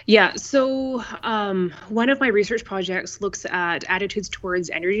 Yeah, so one of my research projects looks at attitudes towards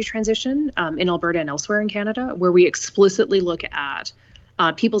energy transition in Alberta and elsewhere in Canada, where we explicitly look at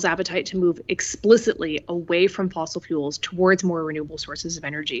people's appetite to move explicitly away from fossil fuels towards more renewable sources of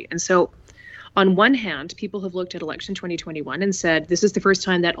energy. And so on one hand, people have looked at election 2021 and said, this is the first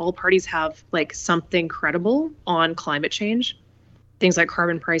time that all parties have like something credible on climate change, things like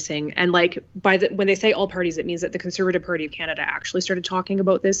carbon pricing. And like when they say all parties, it means that the Conservative Party of Canada actually started talking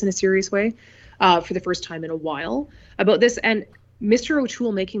about this in a serious way for the first time in a while about this. And Mr.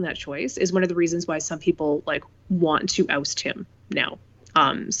 O'Toole making that choice is one of the reasons why some people like want to oust him now.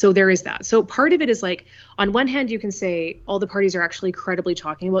 So there is that. So part of it is like, on one hand, you can say all the parties are actually credibly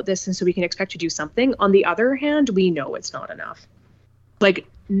talking about this, and so we can expect to do something. On the other hand, we know it's not enough. Like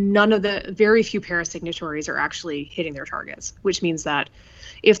very few Paris signatories are actually hitting their targets, which means that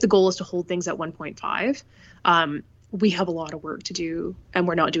if the goal is to hold things at 1.5, we have a lot of work to do and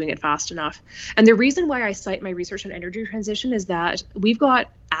we're not doing it fast enough. And the reason why I cite my research on energy transition is that we've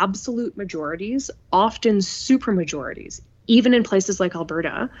got absolute majorities, often super majorities, even in places like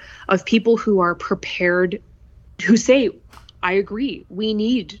Alberta, of people who are prepared, who say, I agree, we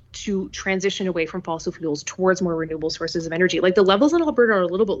need to transition away from fossil fuels towards more renewable sources of energy. Like the levels in Alberta are a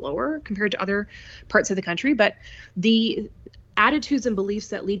little bit lower compared to other parts of the country, but the attitudes and beliefs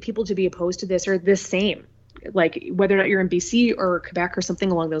that lead people to be opposed to this are the same, like whether or not you're in BC or Quebec or something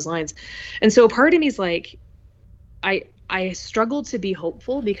along those lines. And so part of me is like, I struggle to be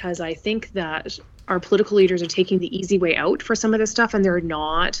hopeful because I think that our political leaders are taking the easy way out for some of this stuff, and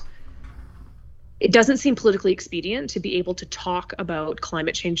it doesn't seem politically expedient to be able to talk about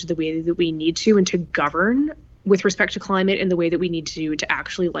climate change the way that we need to and to govern with respect to climate in the way that we need to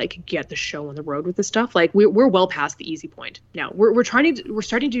actually like get the show on the road with this stuff. Like we're well past the easy point now. We're starting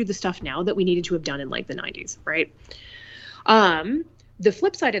to do the stuff now that we needed to have done in like the 90s, right? The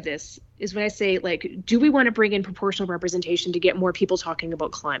flip side of this is when I say like, do we want to bring in proportional representation to get more people talking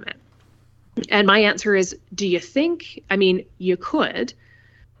about climate? And my answer is, do you think? I mean, you could.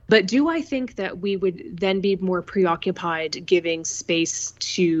 But do I think that we would then be more preoccupied giving space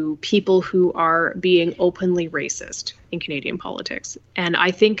to people who are being openly racist in Canadian politics? And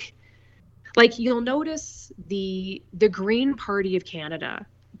I think, like, you'll notice the Green Party of Canada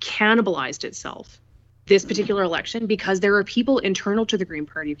cannibalized itself this particular election because there are people internal to the Green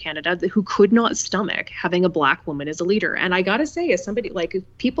Party of Canada who could not stomach having a Black woman as a leader. And I got to say, as somebody, like,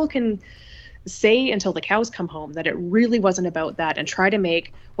 people can say until the cows come home that it really wasn't about that and try to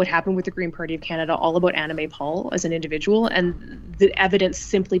make what happened with the Green Party of Canada all about Anna May Paul as an individual, and the evidence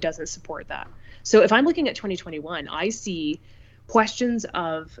simply doesn't support that. So if I'm looking at 2021, I see questions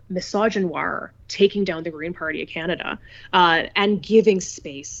of misogynoir taking down the Green Party of Canada and giving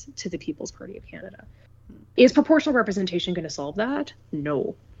space to the People's Party of Canada. Is proportional representation going to solve that?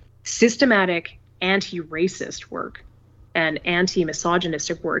 No. Systematic anti-racist work and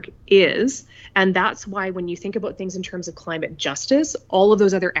anti-misogynistic work is, and that's why when you think about things in terms of climate justice, all of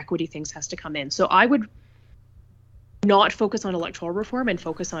those other equity things has to come in. So I would not focus on electoral reform and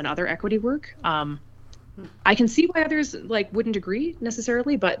focus on other equity work. I can see why others like wouldn't agree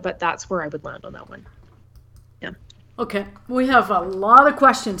necessarily, but that's where I would land on that one. Yeah. Okay, we have a lot of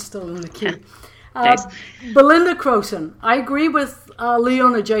questions still in the queue. Nice. Belinda Croson, I agree with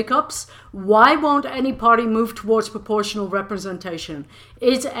Leona Jacobs. Why won't any party move towards proportional representation?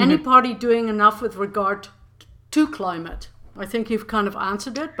 Is any party doing enough with regard to climate? I think you've kind of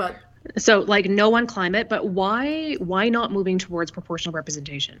answered it, but... So, like, no on climate, but why not moving towards proportional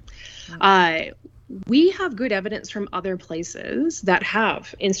representation? We have good evidence from other places that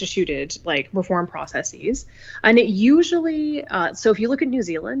have instituted like reform processes. And it usually, so if you look at New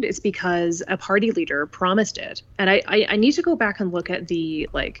Zealand, it's because a party leader promised it. And I need to go back and look at the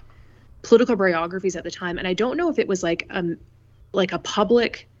like political biographies at the time. And I don't know if it was like a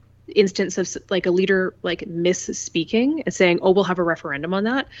public instance of like a leader like misspeaking and saying, oh, we'll have a referendum on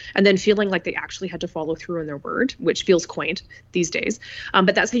that, and then feeling like they actually had to follow through on their word, which feels quaint these days.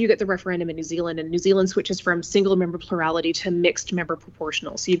 But that's how you get the referendum in New Zealand. And New Zealand switches from single member plurality to mixed member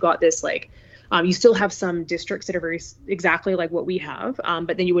proportional. So you've got this like, you still have some districts that are very exactly like what we have,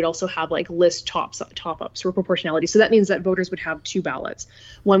 but then you would also have like list top-ups for proportionality. So that means that voters would have 2 ballots.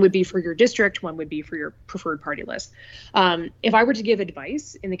 One would be for your district, one would be for your preferred party list. If I were to give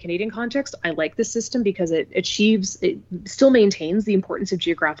advice in the Canadian context, I like this system because it still maintains the importance of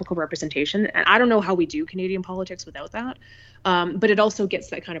geographical representation. And I don't know how we do Canadian politics without that. But it also gets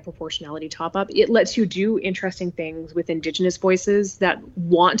that kind of proportionality top up. It lets you do interesting things with Indigenous voices that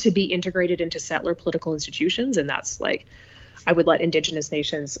want to be integrated into settler political institutions. And that's like, I would let Indigenous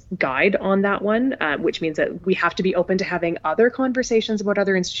nations guide on that one, which means that we have to be open to having other conversations about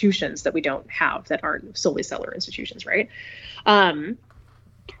other institutions that we don't have that aren't solely settler institutions, right?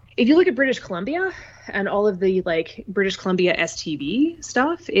 If you look at British Columbia and all of the like British Columbia STB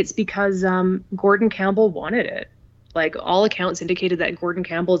stuff, it's because Gordon Campbell wanted it. Like all accounts indicated that Gordon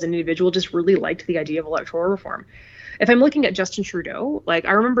Campbell as an individual just really liked the idea of electoral reform. If I'm looking at Justin Trudeau, like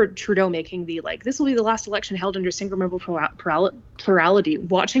I remember Trudeau making the like, this will be the last election held under single member plurality,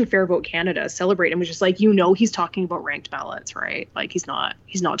 watching Fair Vote Canada celebrate and was just like, he's talking about ranked ballots, right? Like he's not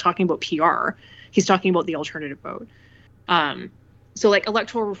talking about PR. He's talking about the alternative vote. So like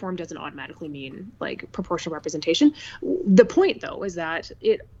electoral reform doesn't automatically mean like proportional representation. The point though is that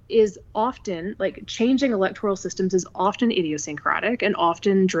it is often like changing electoral systems is often idiosyncratic and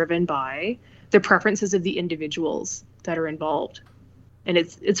often driven by the preferences of the individuals that are involved. And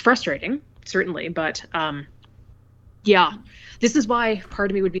it's frustrating, certainly, but yeah, this is why part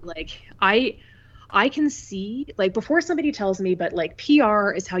of me would be like, I can see, like, before somebody tells me, but like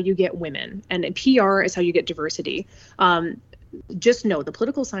PR is how you get women and PR is how you get diversity. Just know the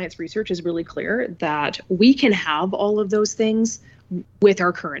political science research is really clear that we can have all of those things with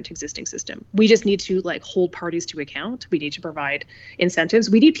our current existing system. We just need to like hold parties to account. We need to provide incentives.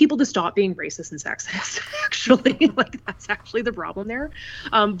 We need people to stop being racist and sexist. Actually, like that's actually the problem there.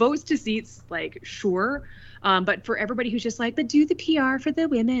 Votes to seats, like sure, but for everybody who's just like, but do the PR for the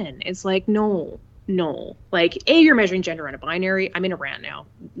women. It's like no. Like you're measuring gender on a binary. I'm in a rant now.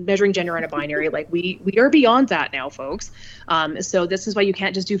 Measuring gender on a binary, like we are beyond that now, folks. So this is why you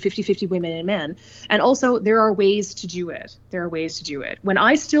can't just do 50-50 women and men. And also there are ways to do it. When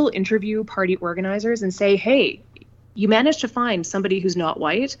I still interview party organizers and say, hey, you managed to find somebody who's not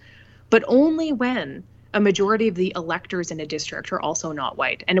white, but only when a majority of the electors in a district are also not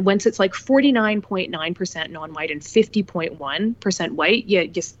white. And once it's like 49.9% non-white and 50.1% white,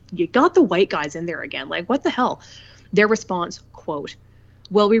 you got the white guys in there again. Like, what the hell? Their response, quote,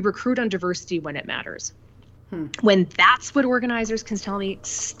 well, we recruit on diversity when it matters. When that's what organizers can tell me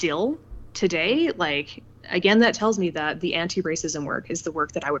still today, like, again, that tells me that the anti-racism work is the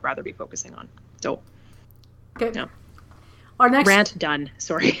work that I would rather be focusing on. So, okay. No. Our next rant done.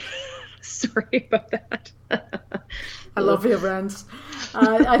 Sorry. Sorry about that. I love your rants.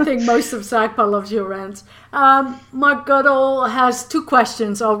 I think most of SACPA loves your rants. Mark Goodall has 2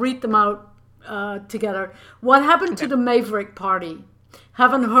 questions. I'll read them out together. What happened to the Maverick Party?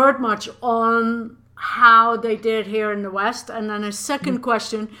 Haven't heard much on how they did here in the West. And then a second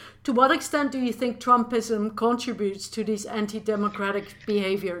question, to what extent do you think Trumpism contributes to these anti-democratic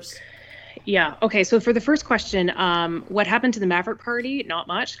behaviors? Yeah. Okay. So for the first question, what happened to the Maverick Party? Not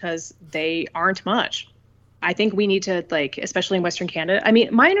much, because they aren't much. I think we need to, like, especially in Western Canada. I mean,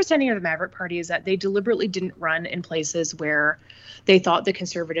 my understanding of the Maverick Party is that they deliberately didn't run in places where they thought the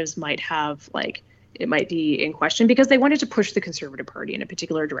Conservatives might have, like, it might be in question, because they wanted to push the Conservative Party in a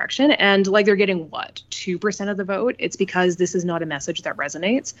particular direction. And like, they're getting 2% of the vote. It's because this is not a message that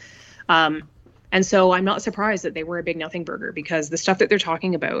resonates. And so I'm not surprised that they were a big nothing burger, because the stuff that they're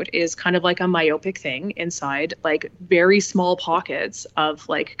talking about is kind of like a myopic thing inside like very small pockets of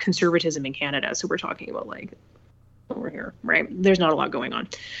like conservatism in Canada. So we're talking about like over here, right? There's not a lot going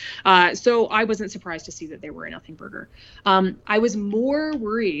on. So I wasn't surprised to see that they were a nothing burger. I was more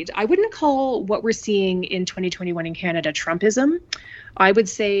worried. I wouldn't call what we're seeing in 2021 in Canada Trumpism. I would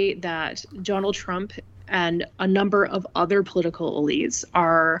say that Donald Trump and a number of other political elites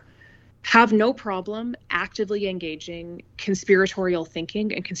have no problem actively engaging conspiratorial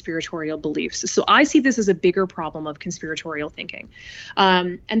thinking and conspiratorial beliefs. So I see this as a bigger problem of conspiratorial thinking.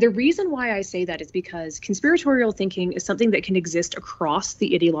 And the reason why I say that is because conspiratorial thinking is something that can exist across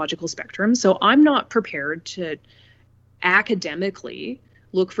the ideological spectrum. So I'm not prepared to academically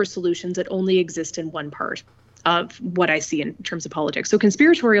look for solutions that only exist in one part of what I see in terms of politics. So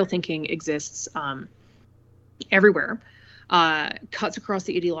conspiratorial thinking exists everywhere. cuts across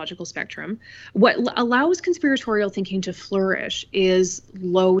the ideological spectrum. What allows conspiratorial thinking to flourish is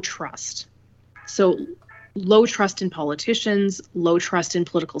low trust. So low trust in politicians, low trust in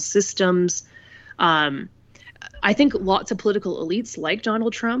political systems. I think lots of political elites like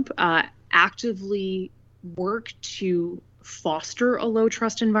Donald Trump actively work to foster a low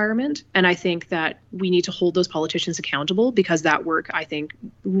trust environment. And I think that we need to hold those politicians accountable, because that work, I think,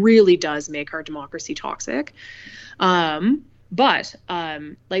 really does make our democracy toxic. But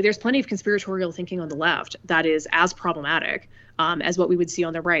there's plenty of conspiratorial thinking on the left that is as problematic as what we would see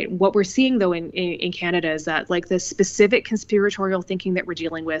on the right. What we're seeing, though, in Canada is that, like, the specific conspiratorial thinking that we're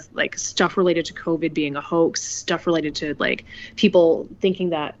dealing with, like stuff related to COVID being a hoax, stuff related to, like, people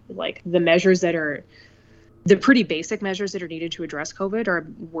thinking that, like, the measures that are the pretty basic measures that are needed to address COVID are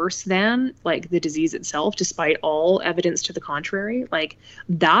worse than, like, the disease itself, despite all evidence to the contrary. Like,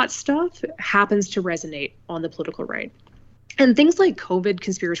 that stuff happens to resonate on the political right. And things like COVID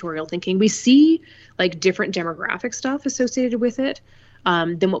conspiratorial thinking, we see, like, different demographic stuff associated with it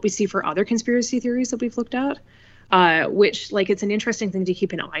than what we see for other conspiracy theories that we've looked at, which, like, it's an interesting thing to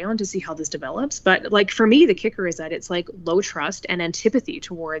keep an eye on to see how this develops. But, like, for me, the kicker is that it's, like, low trust and antipathy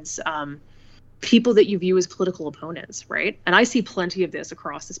towards people that you view as political opponents, right? And I see plenty of this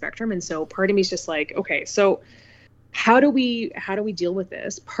across the spectrum. And so part of me is just like, okay, so how do we deal with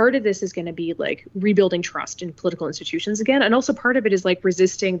this? Part of this is going to be, like, rebuilding trust in political institutions again. And also part of it is, like,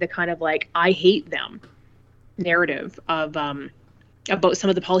 resisting the kind of, like, I hate them narrative of about some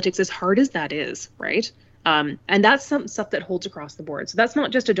of the politics, as hard as that is, right? And that's some stuff that holds across the board. So that's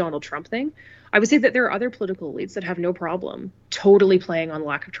not just a Donald Trump thing. I would say that there are other political elites that have no problem totally playing on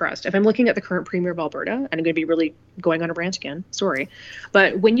lack of trust. If I'm looking at the current Premier of Alberta, and I'm going to be really going on a rant again, sorry,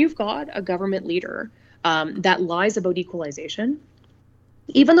 but when you've got a government leader that lies about equalization,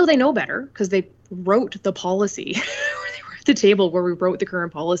 even though they know better because they wrote the policy, or they were at the table where we wrote the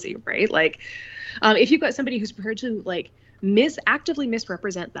current policy, right? Like, if you've got somebody who's prepared to, like, actively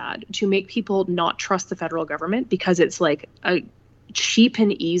misrepresent that to make people not trust the federal government because it's, like, a cheap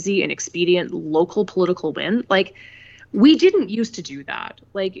and easy and expedient local political win, like, we didn't used to do that.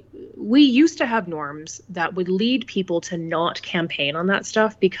 Like, we used to have norms that would lead people to not campaign on that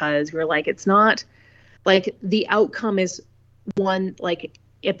stuff because we're like, it's not, like, the outcome is one, like,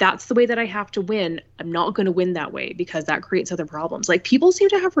 if that's the way that I have to win, I'm not going to win that way because that creates other problems. Like, people seem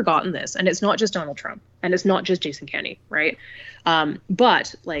to have forgotten this, and it's not just Donald Trump, and it's not just Jason Kenney, right?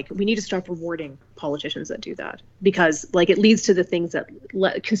 But, like, we need to stop rewarding politicians that do that, because, like, it leads to the things that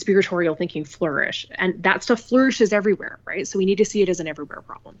let conspiratorial thinking flourish, and that stuff flourishes everywhere, right? So we need to see it as an everywhere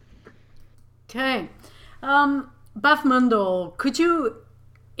problem. Okay. Beth Mundell, could you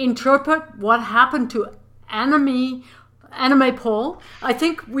interpret what happened to Anime Paul? I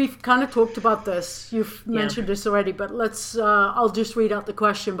think we've kind of talked about this. You've mentioned this already, but let's, I'll just read out the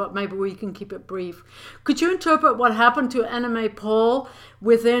question, but maybe we can keep it brief. Could you interpret what happened to Anime Paul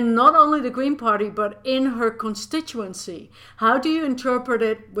within not only the Green Party, but in her constituency? How do you interpret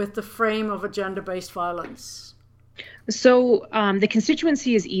it with the frame of a gender-based violence? So the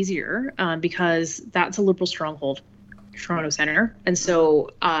constituency is easier because that's a Liberal stronghold, Toronto Centre. And so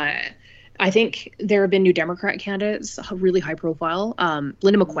I think there have been New Democrat candidates, really high profile.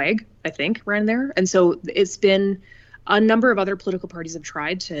 Linda McQuaig, I think, ran there. And so it's been a number of other political parties have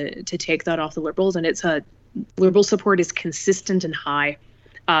tried to take that off the Liberals. And it's Liberal support is consistent and high.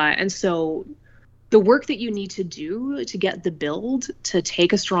 And so the work that you need to do to get the build to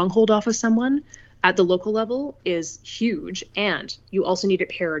take a stronghold off of someone at the local level is huge. And you also need it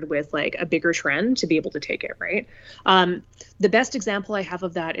paired with, like, a bigger trend to be able to take it, right? The best example I have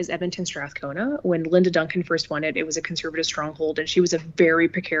of that is Edmonton Strathcona. When Linda Duncan first won it, it was a Conservative stronghold, and she was a very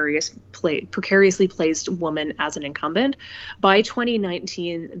precariously placed woman as an incumbent. By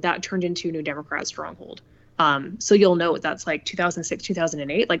 2019, that turned into a New Democrat stronghold. So you'll note that's like 2006,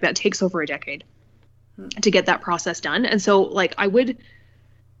 2008, like that takes over a decade to get that process done. And so, like,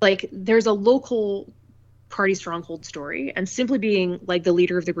 there's a local party stronghold story, and simply being, like, the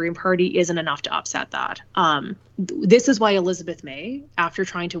leader of the Green Party isn't enough to upset that. This is why Elizabeth May, after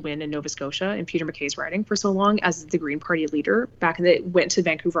trying to win in Nova Scotia in Peter MacKay's riding for so long as the Green Party leader, went to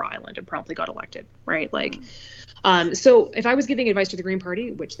Vancouver Island and promptly got elected, right? Like, so if I was giving advice to the Green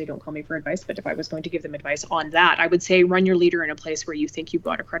Party, which they don't call me for advice, but if I was going to give them advice on that, I would say run your leader in a place where you think you've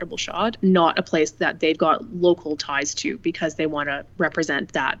got a credible shot, not a place that they've got local ties to because they want to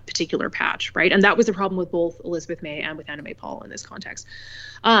represent that particular patch, right? And that was the problem with both Elizabeth May and with Anime Paul in this context.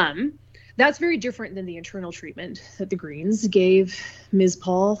 That's very different than the internal treatment that the Greens gave Ms.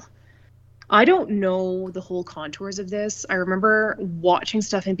 Paul. I don't know the whole contours of this. I remember watching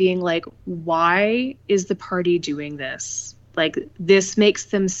stuff and being like, why is the party doing this? Like, this makes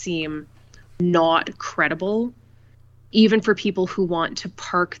them seem not credible, even for people who want to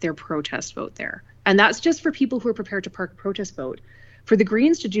park their protest vote there. And that's just for people who are prepared to park a protest vote. For the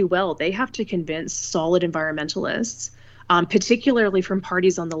Greens to do well, they have to convince solid environmentalists, particularly from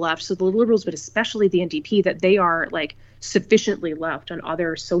parties on the left, so the Liberals, but especially the NDP, that they are like sufficiently left on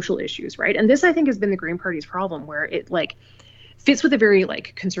other social issues, right? And this, I think, has been the Green Party's problem, where it like fits with a very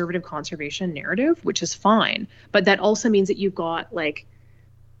like conservative conservation narrative, which is fine, but that also means that you've got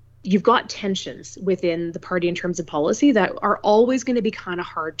tensions within the party in terms of policy that are always going to be kind of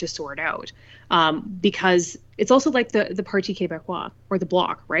hard to sort out, because it's also like the Parti Quebecois or the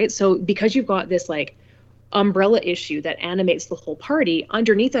Bloc, right? So because you've got this like umbrella issue that animates the whole party,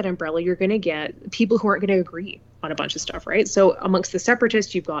 underneath that umbrella, you're going to get people who aren't going to agree on a bunch of stuff, right? So amongst the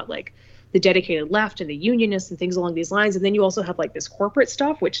separatists, you've got like the dedicated left and the unionists and things along these lines. And then you also have like this corporate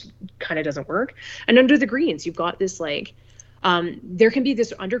stuff, which kind of doesn't work. And under the Greens, you've got this like, there can be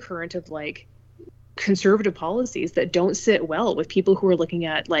this undercurrent of like conservative policies that don't sit well with people who are looking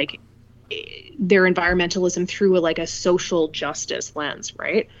at like their environmentalism through like a social justice lens,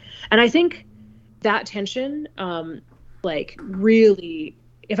 right? And I think that tension, like really,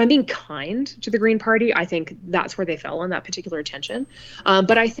 if I'm being kind to the Green Party, I think that's where they fell on that particular tension.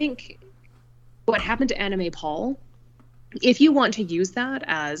 But I think what happened to Anna May Paul, if you want to use that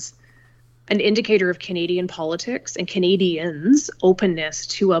as an indicator of Canadian politics and Canadians' openness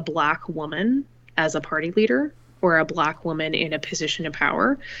to a Black woman as a party leader or a Black woman in a position of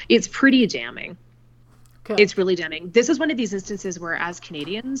power, it's pretty damning. Okay. It's really damning. This is one of these instances where, as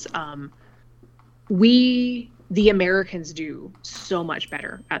Canadians, the Americans do so much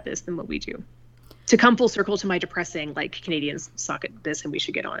better at this than what we do. To come full circle to my depressing, like, Canadians suck at this and we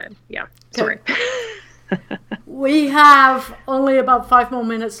should get on it. Yeah, sorry. We have only about 5 more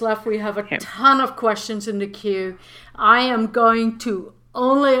minutes left. We have a ton of questions in the queue. I am going to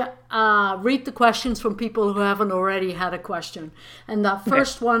only read the questions from people who haven't already had a question. And that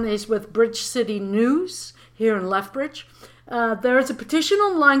first one is with Bridge City News here in Lethbridge. There is a petition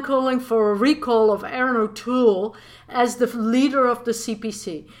online calling for a recall of Aaron O'Toole as the leader of the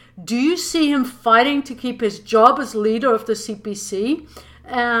CPC. Do you see him fighting to keep his job as leader of the CPC?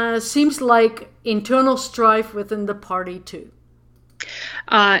 Seems like internal strife within the party too.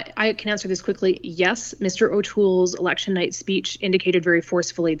 I can answer this quickly. Yes, Mr. O'Toole's election night speech indicated very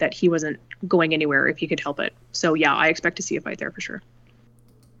forcefully that he wasn't going anywhere if he could help it. So yeah, I expect to see a fight there for sure.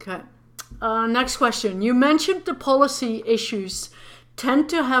 Okay. Next question. You mentioned the policy issues tend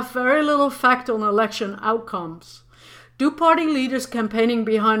to have very little effect on election outcomes. Do party leaders campaigning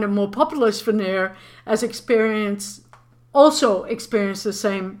behind a more populist veneer also experience the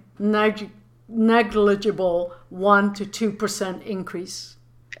same negligible 1 to 2% increase?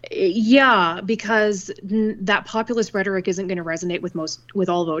 Yeah, because that populist rhetoric isn't going to resonate with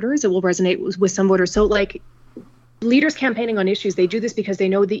all voters. It will resonate with some voters. So like, leaders campaigning on issues, they do this because they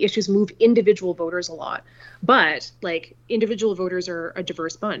know the issues move individual voters a lot. But like, individual voters are a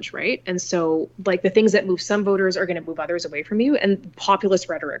diverse bunch, right? And so like, the things that move some voters are going to move others away from you. And populist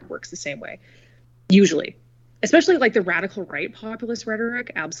rhetoric works the same way, usually. Especially like the radical right populist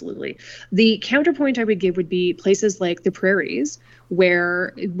rhetoric, absolutely. The counterpoint I would give would be places like the prairies,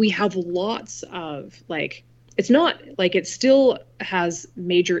 where we have lots of like, it's not like, it still has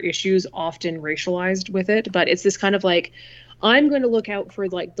major issues, often racialized with it, but it's this kind of like, I'm going to look out for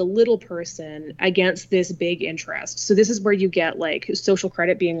like the little person against this big interest. So this is where you get like social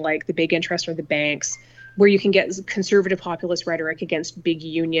credit being like the big interest or the banks, where you can get conservative populist rhetoric against big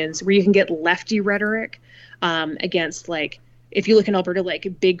unions, where you can get lefty rhetoric against, like, if you look in Alberta,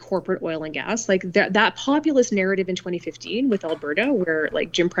 like big corporate oil and gas, like that populist narrative in 2015 with Alberta, where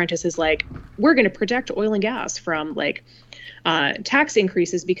like Jim Prentice is like, we're going to protect oil and gas from like tax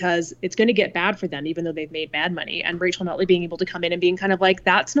increases because it's going to get bad for them, even though they've made bad money. And Rachel Notley being able to come in and being kind of like,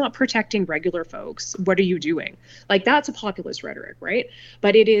 that's not protecting regular folks. What are you doing? Like, that's a populist rhetoric, right?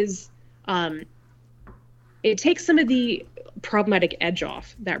 But it is, it takes some of the problematic edge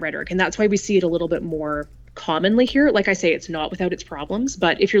off that rhetoric. And that's why we see it a little bit more commonly here. Like I say, it's not without its problems,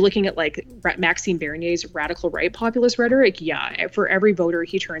 but if you're looking at like Maxime Bernier's radical right populist rhetoric, yeah, for every voter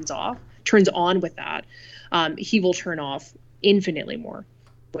he turns on with that, he will turn off infinitely more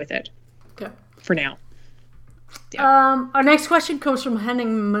with it. Okay. For now. Yeah. Our next question comes from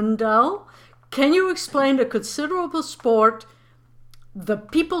Henning Mundell. Can you explain the considerable support the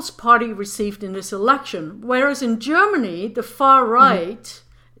People's Party received in this election, whereas in Germany, the far right,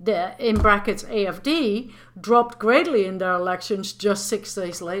 the in brackets AfD, dropped greatly in their elections just 6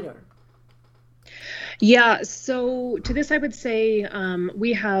 days later? Yeah, so to this, I would say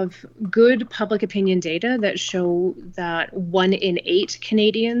we have good public opinion data that show that 1 in 8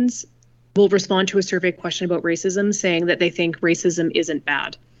 Canadians will respond to a survey question about racism saying that they think racism isn't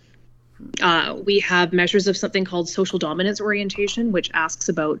bad. We have measures of something called social dominance orientation, which asks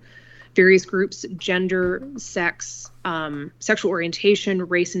about various groups, gender, sex, sexual orientation,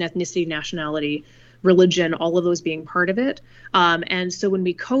 race and ethnicity, nationality, religion, all of those being part of it. And so when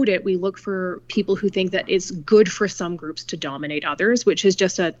we code it, we look for people who think that it's good for some groups to dominate others, which is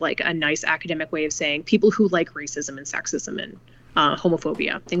just a nice academic way of saying people who like racism and sexism and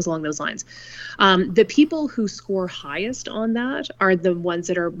homophobia, things along those lines. The people who score highest on that are the ones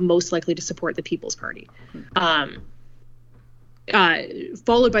that are most likely to support the People's Party. Followed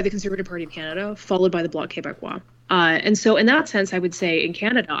by the Conservative Party of Canada, followed by the Bloc Quebecois. And so in that sense, I would say in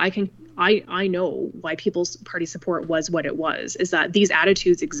Canada, I know why People's Party support was what it was, is that these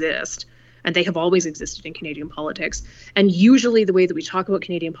attitudes exist and they have always existed in Canadian politics. And usually the way that we talk about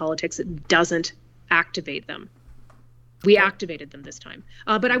Canadian politics, it doesn't activate them. We activated them this time.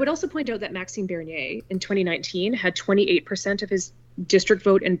 But I would also point out that Maxime Bernier in 2019 had 28% of his district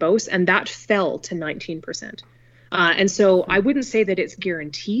vote in Beauce, and that fell to 19%. And so I wouldn't say that it's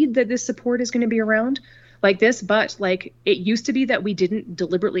guaranteed that this support is going to be around like this, but like it used to be that we didn't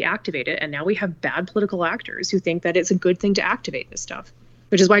deliberately activate it. And now we have bad political actors who think that it's a good thing to activate this stuff,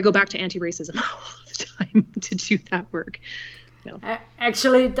 which is why I go back to anti-racism all the time to do that work. No.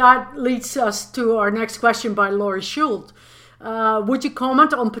 Actually, that leads us to our next question by Laurie Schult. Would you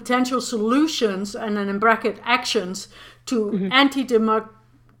comment on potential solutions and then in bracket actions to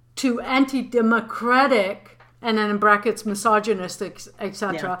anti-democratic and then in brackets misogynistic,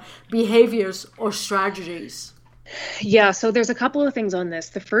 etc., behaviors or strategies? Yeah, so there's a couple of things on this.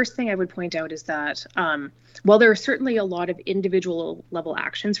 The first thing I would point out is that while there are certainly a lot of individual level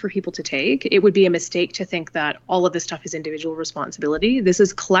actions for people to take, it would be a mistake to think that all of this stuff is individual responsibility. This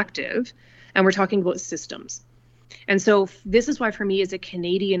is collective, and we're talking about systems. And so this is why, for me, as a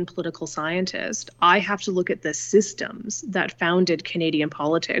Canadian political scientist, I have to look at the systems that founded Canadian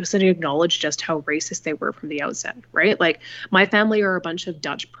politics and acknowledge just how racist they were from the outset, right? Like, my family are a bunch of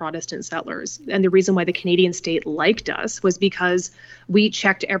Dutch Protestant settlers. And the reason why the Canadian state liked us was because we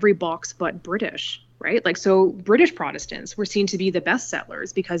checked every box but British, right? Like, so British Protestants were seen to be the best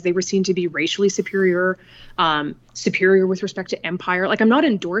settlers because they were seen to be racially superior, superior with respect to empire. Like, I'm not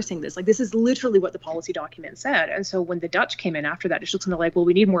endorsing this. Like, this is literally what the policy document said. And so when the Dutch came in after that, it's just kind of like, well,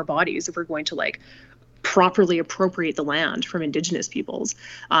 we need more bodies if we're going to like properly appropriate the land from Indigenous peoples.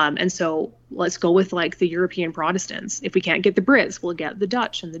 And so let's go with like the European Protestants. If we can't get the Brits, we'll get the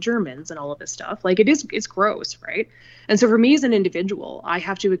Dutch and the Germans and all of this stuff. Like, it's gross, right? And so for me as an individual, I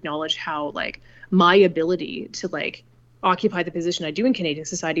have to acknowledge how like my ability to like occupy the position I do in Canadian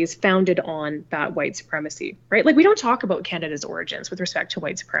society is founded on that white supremacy, right? Like, we don't talk about Canada's origins with respect to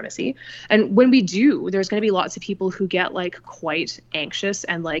white supremacy. And when we do, there's going to be lots of people who get like quite anxious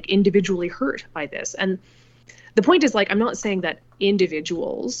and like individually hurt by this. And the point is, like, I'm not saying that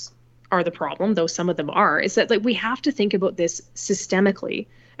individuals are the problem, though some of them are. It's that like we have to think about this systemically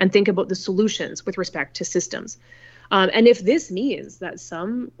and think about the solutions with respect to systems. And if this means that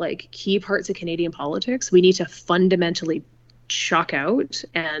some like key parts of Canadian politics we need to fundamentally chuck out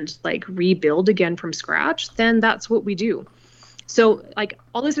and like rebuild again from scratch, then that's what we do. So like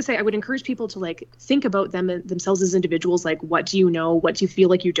all this to say, I would encourage people to like think about themselves as individuals. Like, what do you know? What do you feel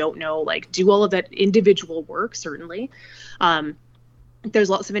like you don't know? Like, do all of that individual work, certainly. There's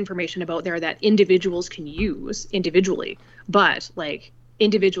lots of information about there that individuals can use individually, but like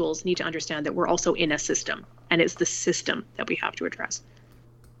individuals need to understand that we're also in a system, and it's the system that we have to address.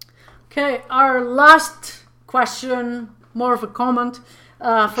 Okay, our last question, more of a comment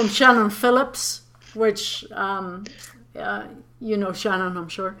from Shannon Phillips, which you know Shannon, I'm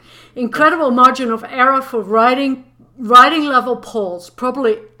sure. Incredible margin of error for writing level polls,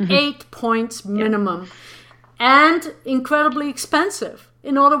 probably 8 points minimum, and incredibly expensive.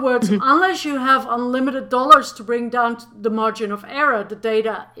 In other words, unless you have unlimited dollars to bring down the margin of error, the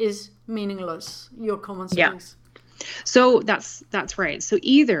data is meaningless. Your comments, please. So that's right. So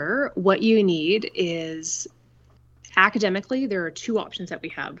either what you need is academically, there are two options that we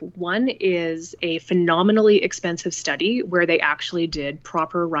have. One is a phenomenally expensive study where they actually did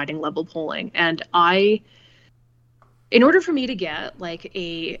proper riding level polling. And in order for me to get like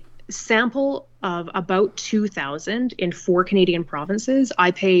a sample of about 2,000 in 4 Canadian provinces,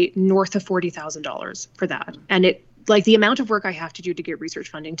 I pay north of $40,000 for that. And it like the amount of work I have to do to get research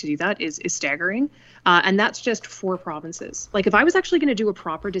funding to do that is staggering. And that's just 4 provinces. Like if I was actually going to do a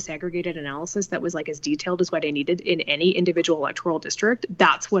proper disaggregated analysis that was like as detailed as what I needed in any individual electoral district,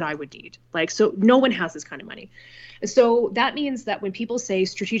 that's what I would need. Like, so no one has this kind of money. So that means that when people say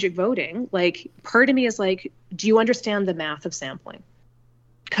strategic voting, like part of me is like, do you understand the math of sampling?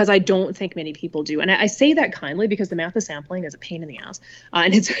 Because I don't think many people do. And I say that kindly because the math of sampling is a pain in the ass.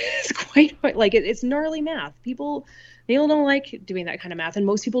 And it's quite like it's gnarly math. People don't like doing that kind of math, and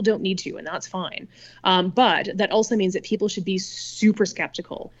most people don't need to, and that's fine. But that also means that people should be super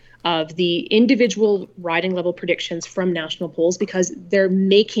skeptical of the individual riding level predictions from national polls because they're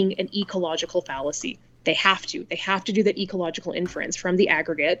making an ecological fallacy. They have to do that ecological inference from the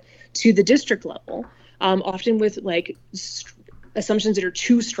aggregate to the district level, often with like assumptions that are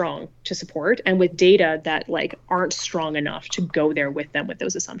too strong to support and with data that like aren't strong enough to go there with them with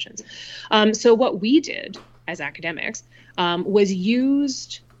those assumptions. So what we did as academics was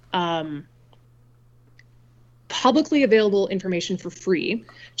used publicly available information for free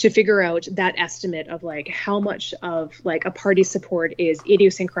to figure out that estimate of like how much of like a party's support is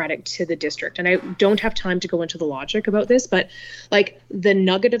idiosyncratic to the district. And I don't have time to go into the logic about this, but like the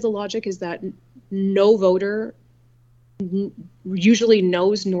nugget of the logic is that no voter usually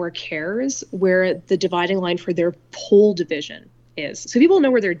knows nor cares where the dividing line for their poll division is. So people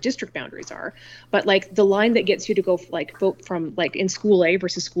know where their district boundaries are, but like the line that gets you to go like vote from like in school A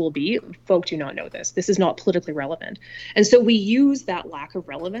versus school B, folk do not know this. This is not politically relevant. And so we use that lack of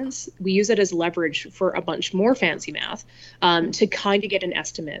relevance, we use it as leverage for a bunch more fancy math to kind of get an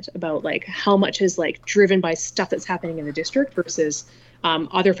estimate about like how much is like driven by stuff that's happening in the district versus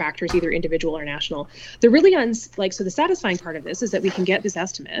other factors, either individual or national. The really so the satisfying part of this is that we can get this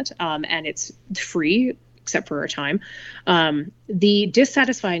estimate and it's free, except for our time. The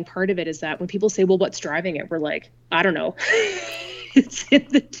dissatisfying part of it is that when people say, well, what's driving it? We're like, I don't know. It's in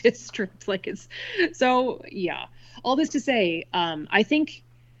the district. Like it's, so yeah, all this to say, I think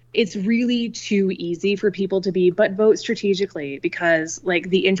it's really too easy for people to be, but vote strategically, because like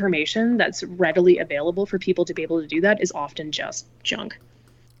the information that's readily available for people to be able to do that is often just junk.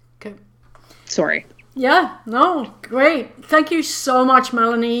 Okay. Sorry. Yeah, no, great. Thank you so much,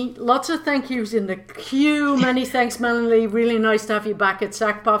 Melanee. Lots of thank yous in the queue. Many thanks, Melanee. Really nice to have you back at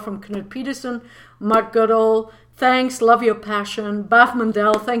SACPA from Knut Peterson. Mark Goodall, thanks. Love your passion. Baf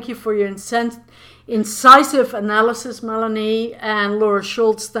Mandel, thank you for your incisive analysis, Melanee. And Laura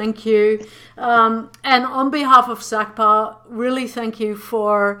Schultz, thank you. And on behalf of SACPA, really thank you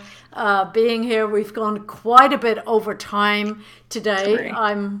for being here. We've gone quite a bit over time today. Sorry.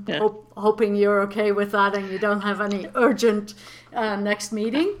 I'm hoping you're okay with that and you don't have any urgent next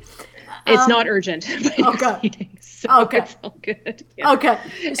meeting. It's not urgent. Okay. Meeting, so Okay. It's all good. Yeah. Okay.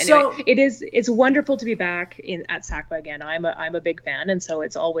 Anyway, So it's wonderful to be back at SACPA again. I'm a big fan, and so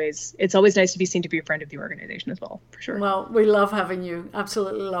it's always nice to be seen to be a friend of the organization as well, for sure. well, we love having you.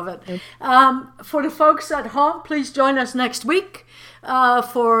 Absolutely love it. For the folks at home, please join us next week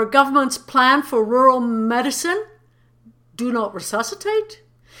for government's plan for rural medicine. Do not resuscitate,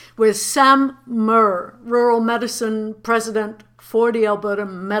 with Sam Murr, rural medicine president for the Alberta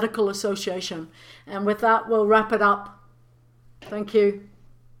Medical Association. And with that, we'll wrap it up. Thank you.